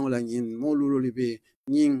nin kila wala in molulu libe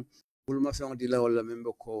nin bulma fong dila wala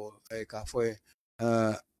membo ko ka foi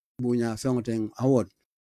bunya fountain award.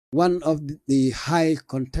 One of the high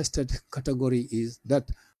contested category is that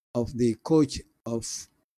of the coach of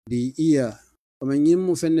the year. Kama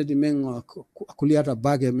nyimu fenne di men kuliata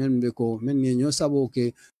bage men beko men ni nyosabo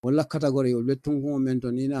ke wala category olbe tungu men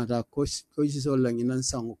to nina ta coach so la nginan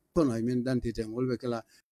sang kono men dantite olbe kala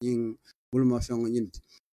yin bulma fengo nyinti.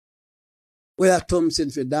 Where Thompson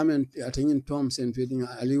fe damen atenyin Thompson fe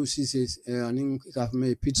dinga Aliou Cissé anin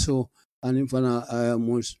kafme Pitso anin fana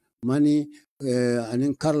mus mani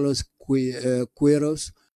anin Carlos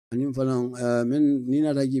Queiroz anin fana men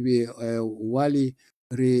nina rajibi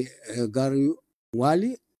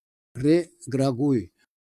Wali Gragui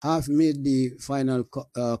have made the final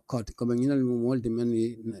cut.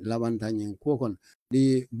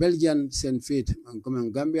 The Belgian Saint Fit,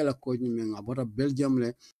 Gambia la coach about Belgium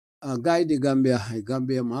le guy the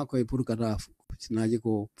Gambia mako ipurukata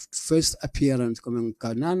sinajiko first appearance coming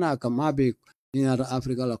kanana kamabe in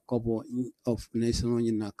Africa la Cup of Nations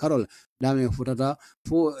in Carol dame futata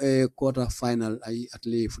for a quarter final at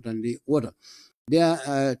least futandi water. There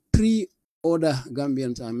are three other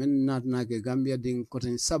Gambians. I mean, not nake Gambia ding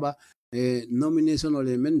cotton saba nomination or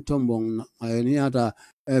men tombong any other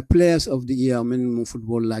players of the year. Men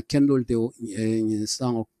football like Kendall Teo in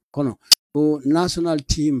Sang Kono. So national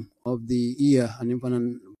team of the year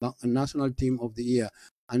and national team of the year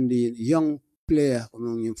and the young player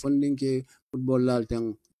in funding football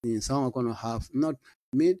in Sang Kono have not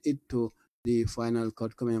made it to the final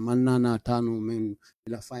cut come manana tanu men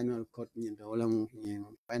la final cut ni da wala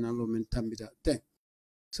final men tambita te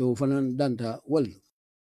so fanan danta wal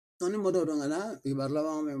noni modo do ngana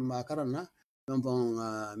ibarla men makarana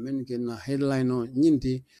men ken headline no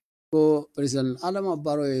nyinti ko president Adama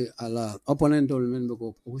Barrow ala opponent men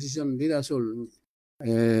ko opposition leader sol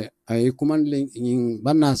ay command in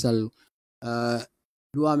banasal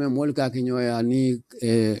duame molka kinyoya ni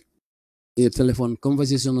telephone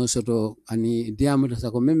conversation soto ani diameter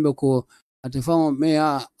sako membe ko atefamo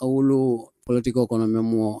meya awulu political economy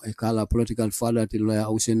mo e kala political father ti lawyer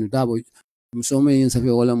Hussein Dabo msome yin safi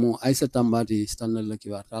wala mo Aisha Tambati standard la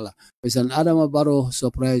kibatala President Adama Barrow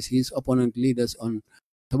surprised his opponent leaders on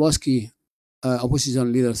Tabaski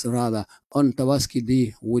opposition leaders rather on Tabaski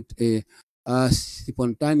D with a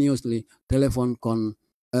spontaneous telephone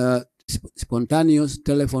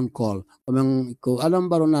call. Ko Adam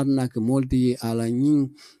Barrow na ke multi ala nyin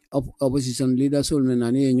opposition leader sol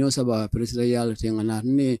menani nyosaba presidential tengana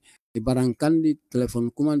ne ibarankandi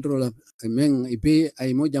telephone commandrola men ipe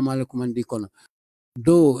ay mo jamal commandi kono.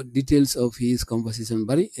 Though details of his conversation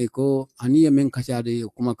bari eko aniya men kachade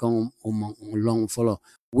kuma kan long follow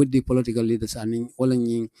with the political leaders and wala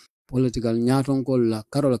nyin political nyatongol la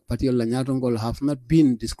Carol Patio la nyatongol have not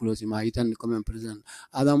been disclosed ma itan comme president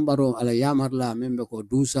Adam Barrow ala yamar la membe ko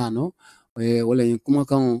dusano wala kuma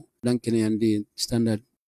kan dankene andi standard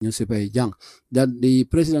newspaper jang that the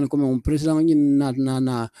president comme president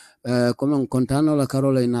na comme contano la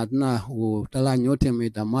Carol na o tala nyote me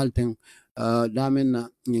da malten damen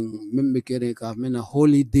membe kere ka mena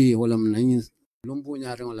holiday wala mna lumbu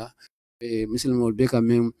nyaatong la misilmol beka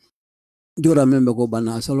mem jora membe ko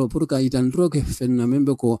bana salo pour ka itan roke fenna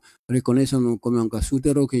membe ko recognition ko men ka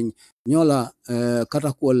sutero ke nyola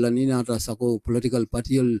kata ko la ni nata sako political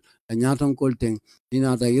party nyatan kolten ni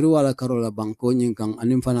nata irwala karola banko nyin kan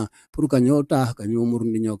anim fana pour ka nyota ka nyomur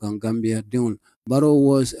ndi nyokan Gambia deon Barrow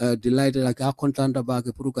was delighted like a content ba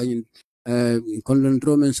ke pour ka yin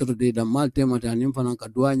control men sort de da malte mata anim fana ka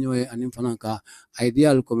duanyo anim fana ka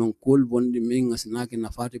ideal ko men cool bondi minga sinaki na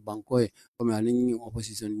fati banko comme anin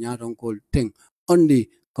opposition nyaton ko teng only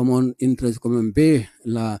common interest comme be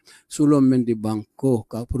la sulo men di banko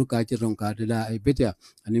ka pour ka tiron ka da ay betia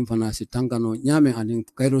anin fana si tangano nyame anin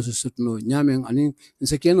kairo sutno nyame anin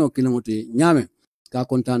sekeno kilomote nyame ka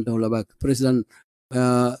contento la bak president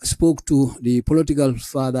spoke to the political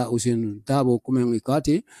father Hussein Dabo kumeng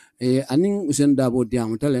ikati aning Hussein Dabo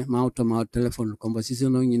diam tele mouth to mouth telephone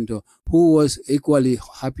conversation into who was equally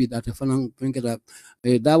happy that fanang penketa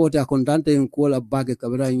Dabo ta contante in kola bag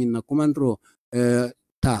kabra in na kumandro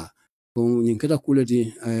ta keta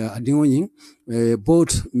kuleti adingoning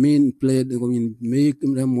both mean played mean make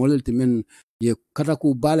molel timen ye kata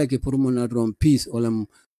ku bala ke purmona drum peace olam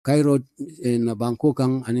Cairo in Bangkok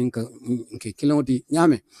anin ke kiloti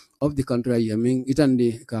nyame of the country I mean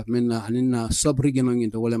itandi ka men anin sub region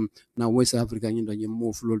into olam na West Africa into ye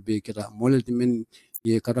move lol be keta molel timen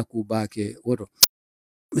ye kata ku ba ke woto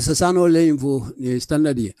Mr. Sano Leimfu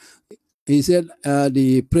standard ye he said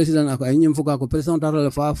the president anyim fuka ko president tara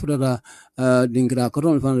fa fuda dingra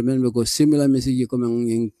koton fan men go similar message ko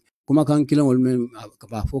men kuma kan kilon men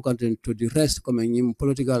ba focus to the rest ko men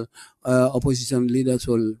political opposition leaders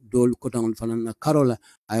will dol koton fan na Carola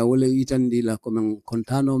ay wole itandi la ko men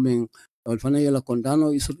kontano men wal fan yela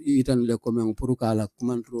kontano itan le ko men purukala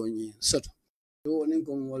kumantro ni sot to nin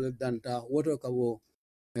ko wala danta woto ka wo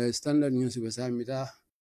standard news be samita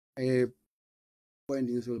point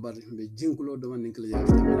in so bar be jinkulo do man nikle ya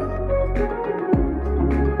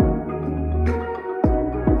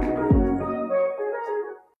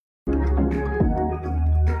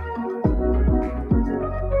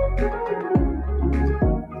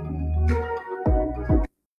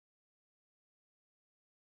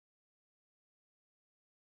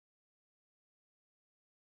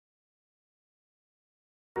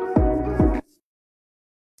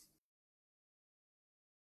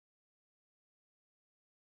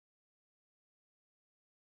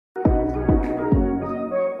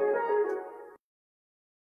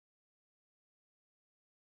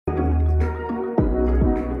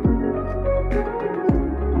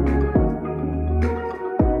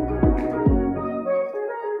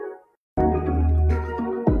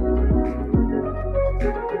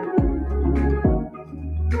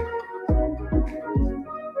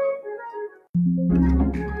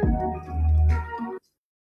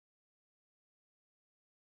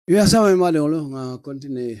ya sawe male olo nga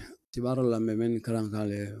continue tibaro la memen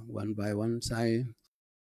karankale one by one sai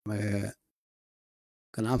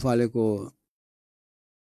kana fale ko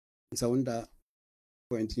saunda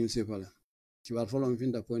point in sepala tibaro follow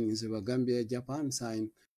finda point in sepala Gambia Japan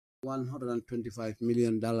signed $125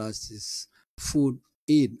 million is food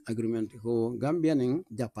aid agreement ko Gambia ning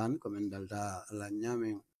Japan komendalta la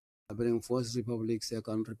nyame bring first republic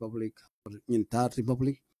second republic in third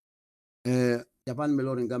republic Japan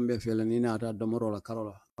melorin Gambia fele ni nata domoro la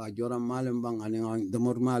karola pa jora malem bang ani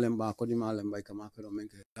domor malem ba ko di malem bay kama fero men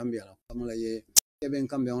Gambia la kamala ye ben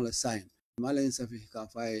Gambia on la sign malen safi ka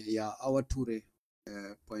fay ya our toure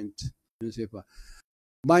point newspaper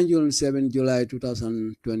Banjul 7 July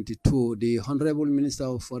 2022 the Honorable Minister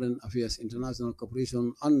of Foreign Affairs International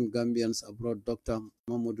Cooperation and Gambians Abroad Dr.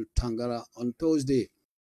 Mamadou Tangara on Thursday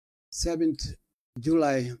 7th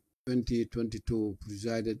July 2022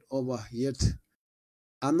 presided over yet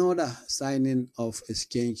another signing of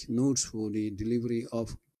exchange notes for the delivery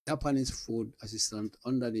of Japanese food assistance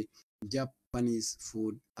under the Japanese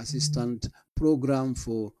Food Assistance Program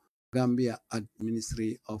for Gambia at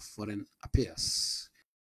Ministry of Foreign Affairs.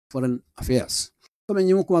 Comme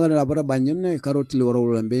ñimu kuma gana bara banyone karoti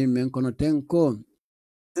woro lambe men kono tenko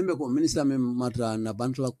embe ko minister men matra na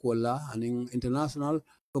bantla kola aning international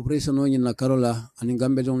cooperation no na karola aning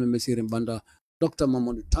Gambia don mesire banda Dr.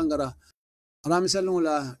 Mamadou Tangara Rami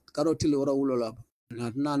salunga karoti woro ulola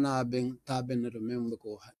na ben taben no membe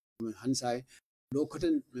ko hansai do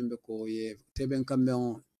koten membe ko ye teben kambe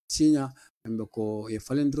on sinya membe ko ye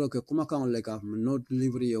falendro ke kuma kan le ka no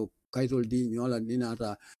delivery o kaitol di nyola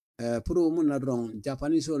ninata pro mun na dron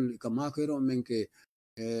Japanese ol ka makero menke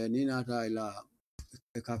ninata ila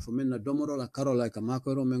ka fumen na domoro la karola ka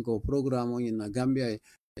makero menko program on na Gambia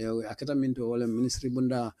akata minto wala ministry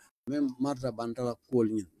bunda mem marta bantala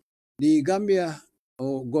kolni the Gambia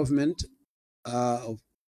government of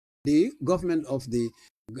the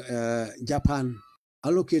Japan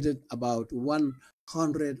allocated about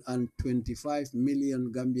 125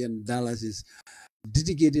 million Gambian dollars is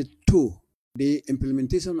dedicated to the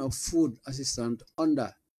implementation of food assistance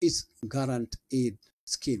under its grant aid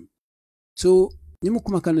scheme. So,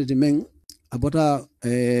 nimukuma kanadi meng abota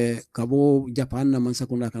kabo Japan na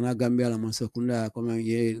mansakunda kana Gambia na mansakunda kama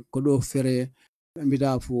ye kodo fere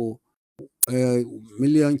mbida fu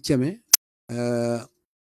million cheme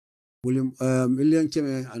million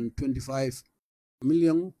cheme and 25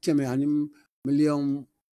 million cheme anim million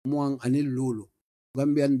muang anil lulu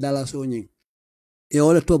Gambian dollars onying e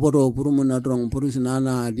ole topoto pour mun adron pour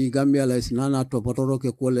sinana di Gambia la sinana topoto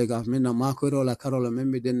ke kole ga mena makoro la karola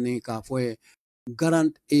membe denni ka foe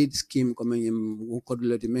grant aid scheme comme yim ko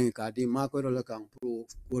de men ka di makoro la kan pour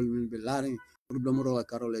kol min be larin pour domoro la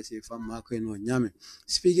karola si fam makono nyame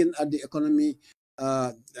speaking at the economy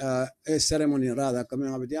a ceremony rather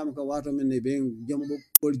coming up diam ka Waato men being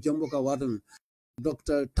jumbo ka Waato.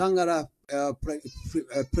 Dr. Tangara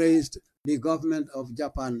praised the government of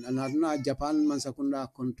Japan and adna Japan mansakunda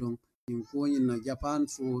kontong in Japan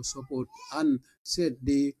for support and said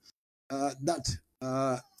that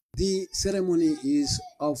the ceremony is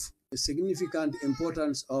of significant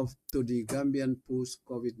importance to the Gambian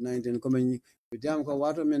post-COVID-19. Coming with them,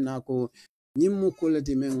 Waato men nako nyimmu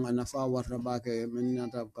quality men anafa warta bake men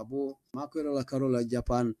nata kabo makwela karola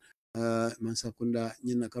Japan mansakunda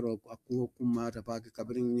nyina karo aku kumata pake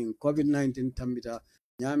kabring nyin COVID-19 tambita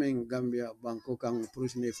nyamen Gambia banko kang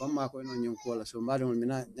prusne fama ko no nyin kola so mbadon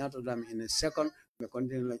mina nyato dam in a second me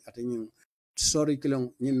continue like atin sorry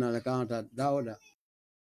kilong nyina la kanta dawda.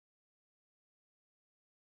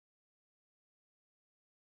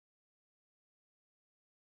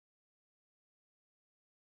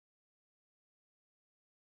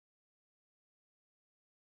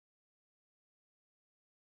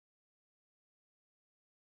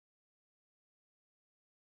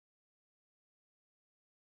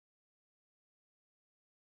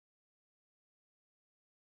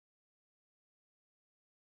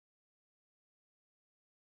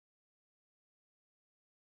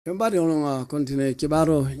 Kembali on continue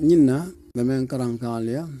kibaro nyina men karang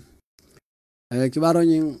kalia. Kibaro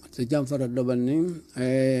nying se jamfara dobaning.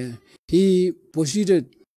 He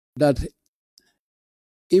posited that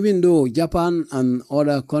even though Japan and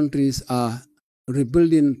other countries are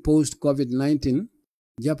rebuilding post-COVID-19,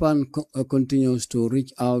 Japan continues to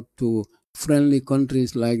reach out to friendly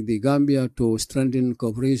countries like the Gambia to strengthen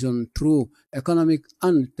cooperation through economic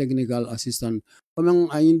and technical assistance. Kamang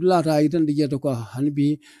ayindula ta itan dijato ko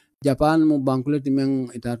hanbi Japan mo bangkulet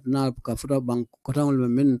meng itatna ka fra bang kotangol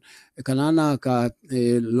men kanana ka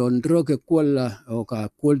londro ke kola o ka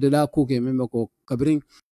kol de la ku ke membo ko kabring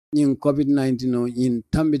in COVID-19 no in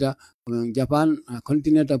tambida Japan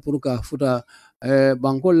continent puruka futa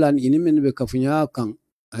bankolan inimen be kafunya kan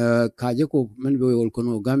kaje ko men be wol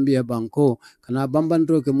kono Gambia banko kana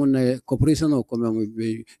bambandro ke mun cooperation ko men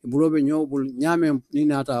be burobe nyobul nyame ni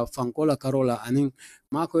nata fankola karola anin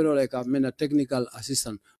mako ro like men technical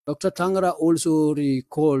assistant. Dr. Tangara also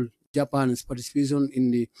recalled Japan's participation in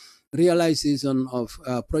the realization of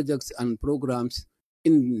projects and programs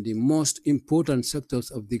in the most important sectors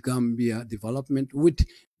of the Gambia development, with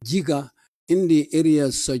GIGA in the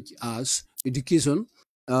areas such as education,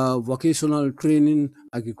 vocational training,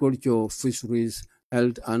 agriculture, fisheries,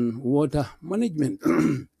 health, and water management.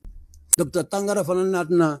 Dr. Tangara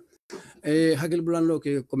Fananatna Hagil Blando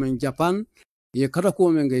ke komen Japan, ye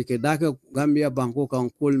katako menge ke daka Gambia banko kan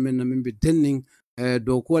kol men na mimbi denning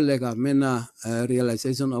do kollega mena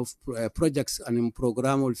realization of projects and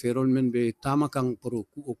program ol ferol men be tamakan pro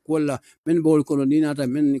kola men bol kolonina ta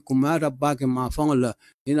men kumara bake ma fangola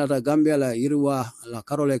ina ta Gambia la irwa la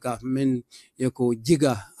karoleka men yeko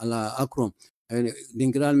jiga ala akrom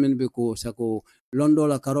dingral men be ko sako londo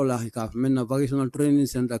la karola ka men na vocational training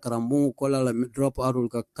center karambu kola la drop out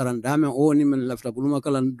ka karandame o ni men lafta buluma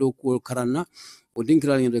kala do ko karanna o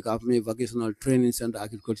dinkral yende ka me vocational training center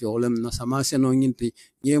agriculture olem na samase no nyinti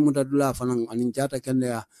nyemuta dula fanan anin jata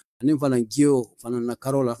kende anin fanan geo fanan na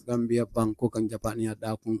karola Gambia banko kan Japania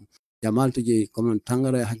da kun jamal to je comme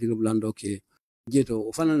Tangara hakilu blando ke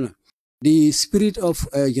jeto fanan. The spirit of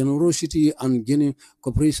generosity and genuine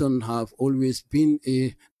cooperation have always been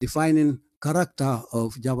a defining character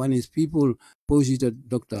of Japanese people, posited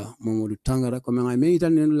Dr. Momodu Tangara. Comme I made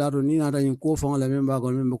an laro ni nata in ko fanga la memba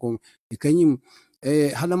ko memba ko ikanyim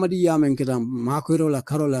halamadi yamen kita makoiro la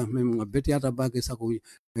karola mem betiata bake sako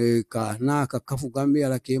ka na ka kafu Gambia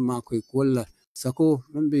la ke mako kolla sako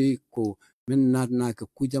membe ko men na ka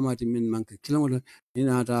kujamati men manke kilometer ni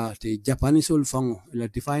nata te Japanese ol fango la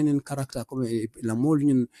defining character comme la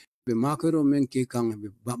molnin be makoiro men ke kan be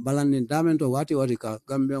balane damento wati ka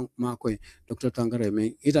Gambia mako Dr. Tangara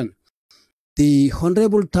men itan. The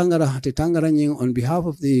Honorable Tangara, the Tangara Nying, on behalf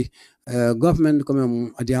of the government,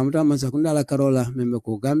 come Adiamata Masakunda La Carola, member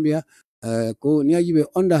ko Gambia, ko niajibe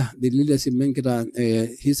under the leadership menkita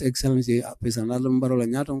His Excellency President Adam Barola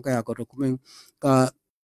Nyaton Kaya Koto Kumeng ka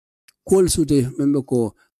call suite member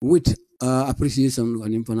ko with appreciation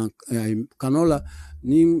and Kanola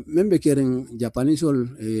ni member kering Japanese ol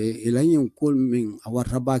elanyong call ming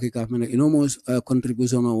awarabake ka mena enormous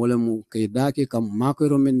contribution wala mu kay dake kam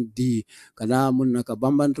makero men di kada mun naka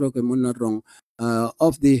bambantro ke mun na rong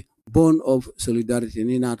of the bond of solidarity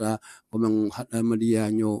ni nata komeng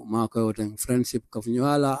madia nyo mako teng friendship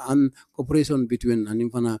kafnyala and cooperation between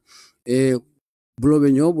animfana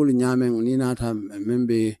blobe nyo bul nyameng ni nata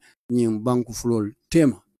membe nying banku flol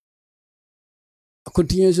tema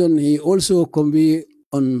continuation, he also convey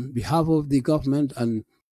on behalf of the government and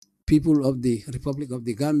people of the Republic of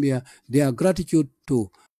the Gambia their gratitude to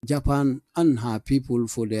Japan and her people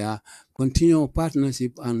for their continued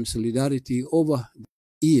partnership and solidarity over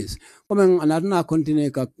years. Komen anadna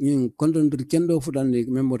continue ka yin kontondur kendo futande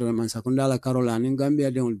member man sakundala Carola in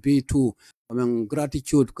Gambia they will be too. Komen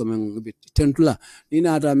gratitude komen tentula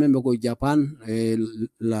ina ata member ko Japan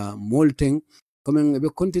la molten komen be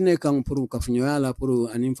continue kan pour kafunyoala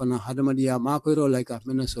pour anim fana hadamadiya makoiro like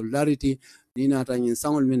mena solidarity nina ata yin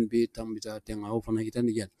sangol men be tambita tenga ofana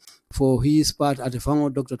hitandi jet for his part at the fango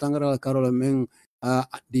Dr. Tangara Carola men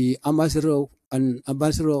the ambassador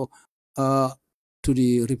to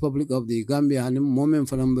the Republic of the Gambia and moment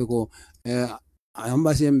fanambeko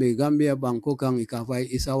embassy mbe Gambia Bangkok ang ikafai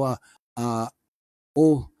isawa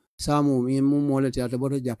o samu mi mole ti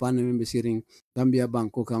ataboto Japan membe siring Gambia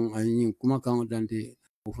Bangkok ang ayin kuma kan dante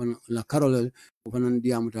ofan la Carola ofan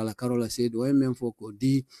diamuta la Carola said women foko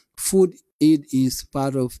the food aid is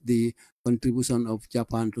part of the contribution of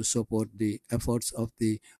Japan to support the efforts of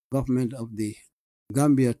the government of the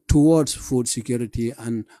Gambia towards food security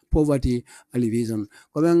and poverty alleviation.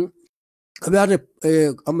 Kabang kabare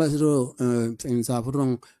ambassador in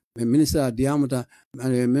Safrong Minister Diamuta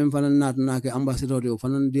memfanan nat na ke ambassador de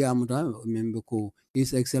fanan Diamuta membeko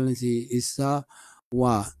His Excellency Isa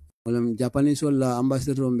wa walam Japanese wala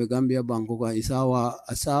ambassador me Gambia Bangkok Isa wa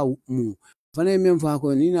asa mu fane memfa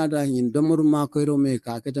ko ni nada in domor ma ko ro me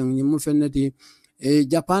ka ketan ni mu fennati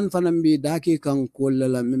Japan fanambi daki kan kola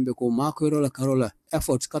la membe ko makoro la Carola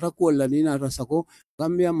efforts kata kola nina rasako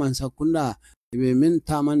Gambia mansakunda ibe min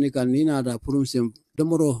tamani kan nina da purumsem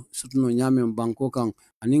domoro sutno nyamen Bangkok kan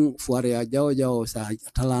aning fuare ya jawo sa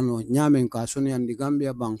talano nyamen ka soni andi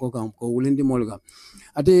Gambia Bangkok kan ko wulindi molga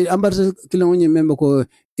ati ambar kilonyi membe ko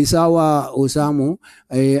isawa osamu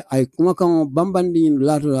ay kuma kan bambandi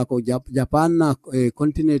lato ko Japan na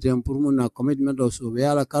continent na commitment of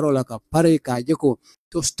yala Carola ka pare ka jeko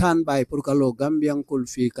to stand by purkalo Gambian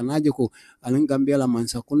kulfi kanaje ko alin Gambia la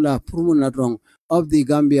mansakunda purmuna drong of the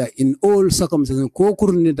Gambia in all circumstances ko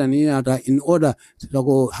kurni ata in order to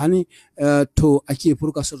go hani to achieve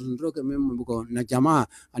purka sotondro ke memmo ko na jamaa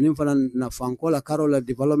anin falan na fankola Carola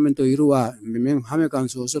development to irua mem hame kan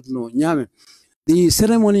so sotno nyame. The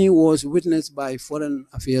ceremony was witnessed by Foreign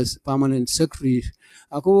Affairs Permanent Secretary.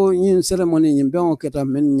 Ako yin ceremony nyimbengo keta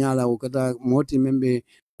men nyala o keta moti membe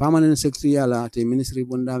Permanent Secretary ala te Ministry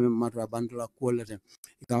bunda matra bandula kwalete.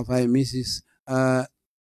 Ikafai Mrs.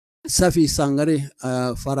 Safi Sangare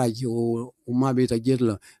Faraji o Umabita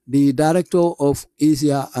Jetla, the Director of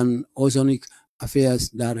Asia and Oceanic Affairs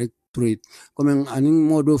Directorate. Coming aning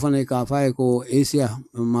modo fane ka fae ko Asia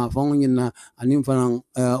ma fongin na aning fanang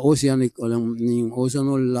Oceanic olang ning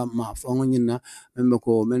oceanol la ma fongin na membe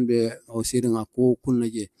ko menbe o siringa ko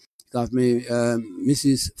kunnaje me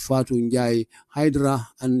Mrs. Fatu Njai Hydra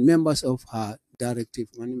and members of her directive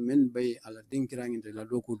men bay ala dinkirang de la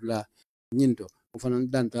dokudla nyinto ufanan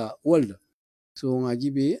danta world so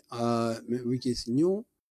ngajibi which is new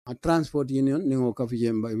a transport union ningo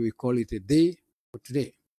kafijemba we call it a day for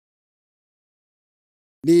today.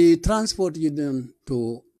 The transport union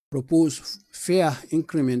to propose fair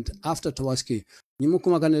increment after Tawaski.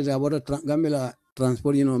 Nimukuma kaneda about Gambia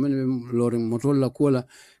transport union men loring motola kola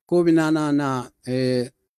ko binana na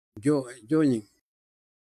joining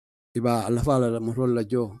iba alafala motola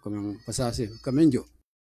jo comme pasase kamenjo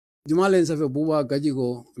jumalen safe buba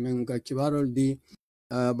gajigo men ka kibarol di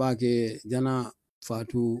baake jana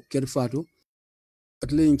fatu ker fatu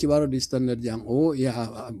atlen kibaro di standard jang o ya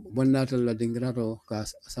bonnatal la dingrato ka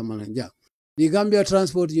samalanja. The Gambia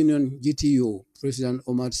Transport Union GTU President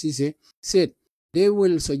Omar Sise said they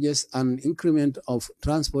will suggest an increment of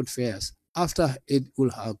transport fares after it will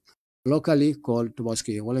have locally called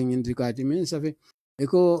Tobaski. Wala ngindikati men safe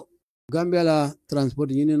eko Gambia la Transport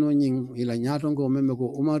Union nying ila nyatongo membe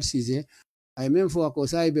ko Omar Sise ay men fo ko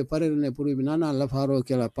sai be parere ne pour binana la faro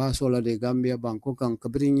kala pasola de Gambia Bangkok kan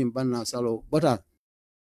kabrin banna salo bata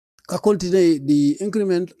ka continue the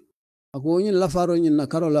increment ako yin la faro yin na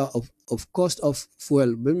Carola of cost of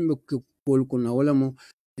fuel bem ko kuna wala mo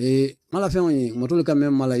mala fe yin motul ka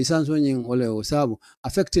mem mala isanso yin wala o sabu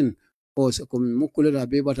affecting os ko mukule da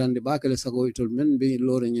be batande bakale sago itol men be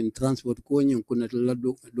lore yin transport ko yin kuna la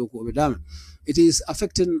do ko be dam it is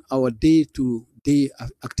affecting our day to day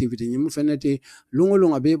activity yin fenete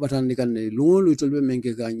lungo be batande kan lungo itol be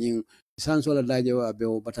menke ga yin isanso la daje wa be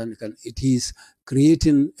batande kan it is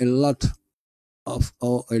creating a lot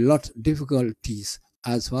difficulties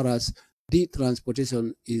as far as the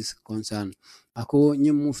transportation is concerned. Ako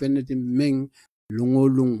nyimu feneti meng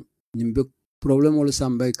lungolung nyimbe problem ol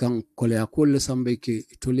sambay kan kole akol sambay ke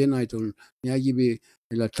tolena itol nyagibe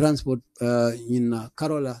la transport in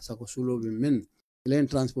Karola sako sulo be men len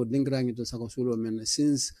transport dingrang to sako sulo men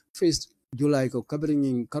since 1st July ko kabring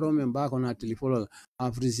in Karome ba ko na telephone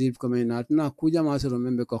have received comment na kuja masoro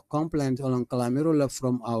membe ko complaint on calamero la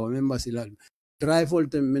from our members ila drive all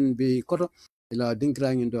men be koto ila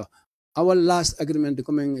dingrang into our last agreement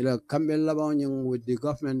coming ila kambel labawnyang with the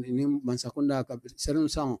government in Mansakunda serum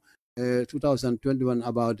song 2021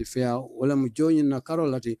 about the fair wala mu join na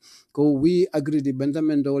Karolati ko we agree the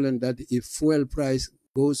Benjamin Dolan that if fuel price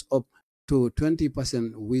goes up to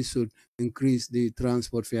 20% we should increase the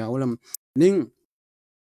transport fare wala ning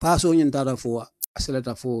paso nyin tada fo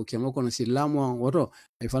aseleta fo kemo kono si lamwa woto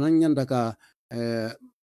e fanan nyanda ka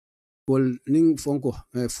kol ning fonko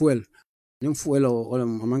fuel ning fuel wala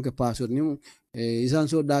manke paso ning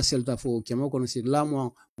isanso da selta fo kemo kono si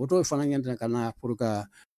lamwa woto e fanan nyanda kana pour ka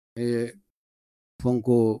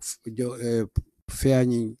fonko fare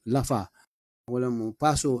nyin lafa wala mo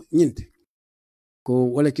paso nyinte ko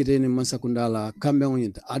wala kiteni Mansakunda la kambe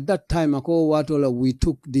nyinte at that time ako Waato la we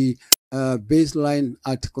took the baseline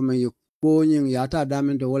at comme yo koñing yata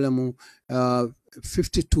damento wala mo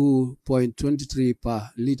 52.23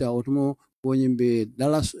 per liter automo koñing be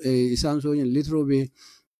dalas isanso nyin litro be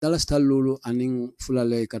dalas talulu aning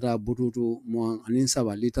fulale kata bututu mo anin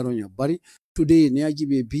saba litro nyo bari today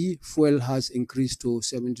niajibe B fuel has increased to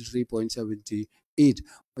 73.78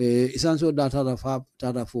 isanso data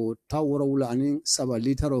tada fo tawra wula anin saba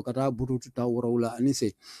litro kata bututu tawra wula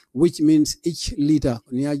anise which means each liter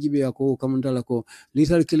niajibe ako kamundala ko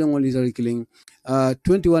liter killing or liter killing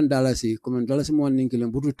 $21 comme dollars mo nin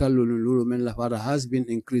killing bututu talulu lulu men la fara has been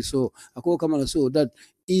increased so ako kamala so that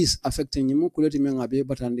is affecting you kuleti men abe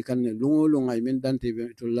batandi kanne lungo lunga men dante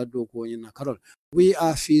to laddo ko nyina karol we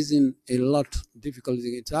are facing a lot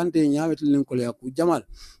difficulty tante nyawet len ko ya ku jamal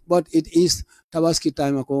but it is tabaski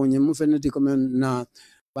time ko nyemu feneti comme na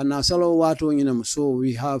bana salo Waato nyina so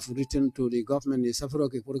we have written to the government the safaro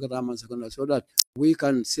ke purgata Mansakunda so that we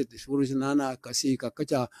can sit nana kasi ka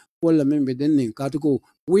kacha kola membe denning katuko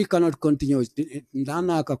we cannot continue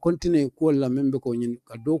nana ka continue kola membe ko nyin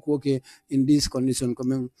ka doko ke in this condition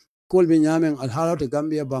comme kol be nyamen alhalo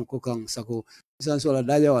Gambia banko kan sako sansola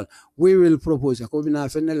dajawal we will propose ko bina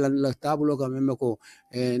fenel la tabulo ka membe ko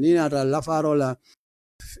ni nata la farola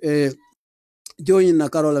join na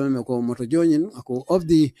Karola membe ko moto join ako of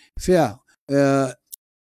the fair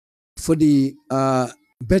for the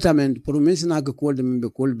betterment promise na ko de membe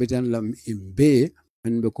ko betan lam imbe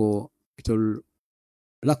membe ko itol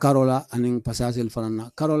la Karola aning pasasel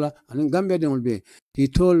fanana Karola aning Gambia de be he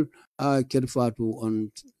told Kerfatu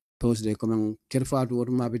on Thursday comme Kerfatu wot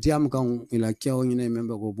ma betiam kan ila kyaw nyine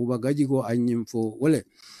membe ko buba gaji ko anyim fo wole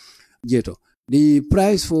jeto the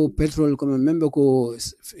price for petrol comme membe ko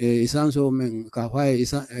isanso men ka fay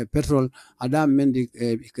petrol adam mendi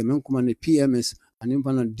comme kuma ne PMS anim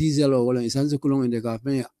pana diesel wala isanso kulong inde ka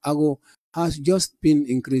men ago has just been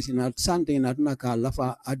increasing at something at na ka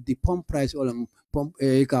lafa at the pump price wala pump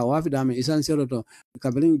ka wafi dame isanso to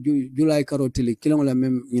ka bring July karotili kilong la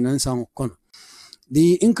mem inan sang kon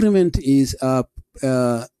the increment is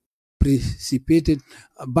precipitated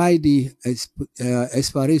by the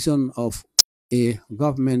expiration of a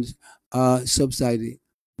government subsidy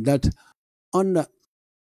that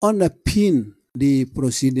underpin the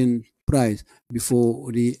preceding price before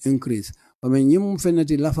the increase. When you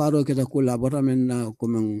fenati la faro keta kula botamen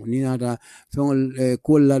comme ninata fengol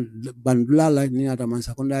kula bandula ninata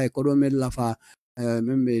Mansakunda economy la fa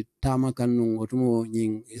membe tama kanu otumo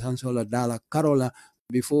nying isansola dala Karola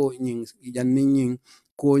before nying janning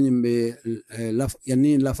ko nyimbe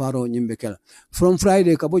yanin la faro nyimbe kala from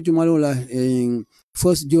Friday kabo jumalola in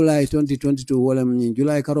 1st July 2022 wala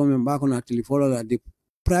July Karome mbako na telefola the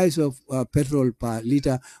price of petrol per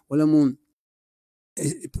liter wala mun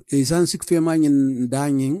isansik fema nyin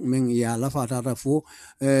danging men ya la fatata fo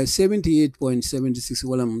 78.76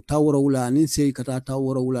 wala tawra wala anin sey kata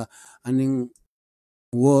tawra wala anin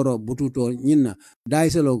woro bututo nyina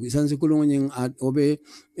daiselo isansi kulungu nyin obe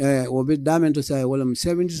damento say wala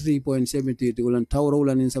 73.78 wala tawra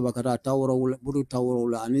wala nin sabakata tawra wala butu tawra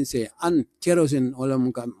wala anin se an kerosene wala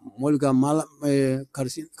molga mala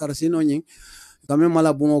karsino nyin kame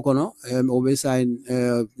mala bungo kono obe say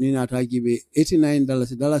nina tagibe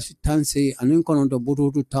 $89 tanse anin kono to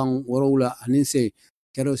bututu tang woro wala anin se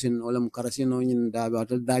kerosene wala karsino nyin da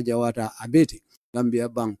jawata abeti Gambia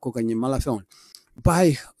bank ko kanyi mala fon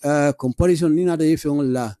by comparison ni nada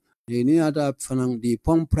yefong la ni nada fanang the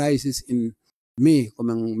pump prices in May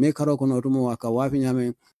comme May karo kono tumo aka wafi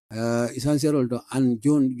nyame essential to an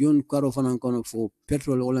June karo fanan kono for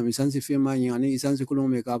petrol wala essence fema ni ani essence kulo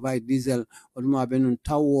me ka buy diesel oduma benun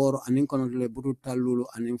tawor anin kono le butu talulu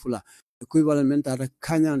anin fula equivalent menta ta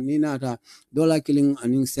kanya ni nata dollar killing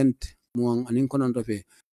anin cent muang anin kono to fe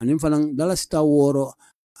anin fanan dollar taworo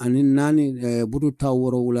anin nani butu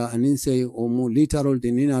taworo wala anin say o mu literal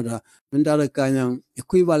de ni nata menta ta kanya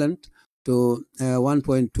equivalent to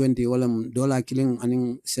 1.20 wala dollar killing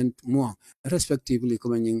aning cent more respectively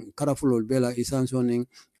comme ñing carafulol bela essence oning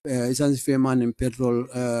essence feman in petrol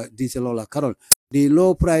diesel ola carol the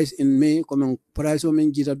low price in May comme price o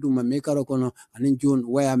men jita duma me karo kono anin June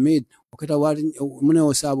were made okata wadi mune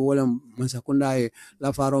o sabu wala masakunda e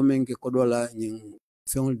la faro men ke kodola ñing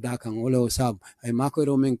feŋol dakan wala o sabu ay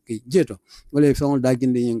makoyro men ke jeto wala feŋol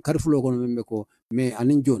daginde ñing carfulo kono membe ko May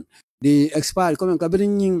anin June the expire comme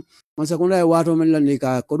kabirin ñing masakunda e wato men landi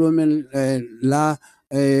ka kodo men la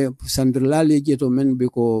sandrila jeto men be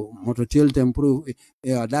ko mototel tempru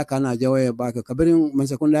da kana jawe ba ka kabirin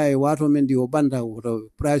masakunda e wato men di o banda to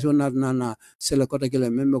price on na sele kota kele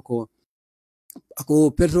men be ko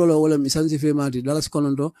ako petrol wala misansi fe mati dalas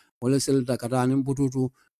konondo wala sel ta kata nim bututu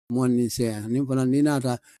moni se nim fana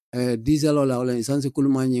ninata diesel wala misansi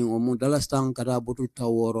kulmanyi o mu dalas tan kata bututa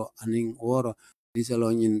woro anin woro diesel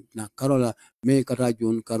nyin na karola me kata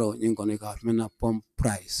jun karo nyin kono ka mena pump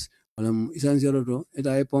price wala essentiel to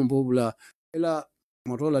eta e pump bula ela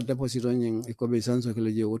motola deposit nyin e ko be sanso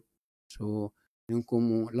kele je wot so nyin ko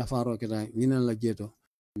mu la faro keta nyina la jeto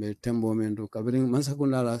be tembo men do kabring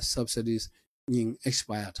mansakunda la subsidies nyin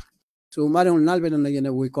expired so madam nalbe na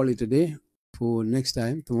yene we call it today for next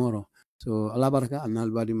time tomorrow so ala baraka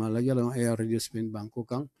anal badi ma la yalo air radio spin banko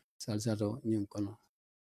kan salsato nyin kono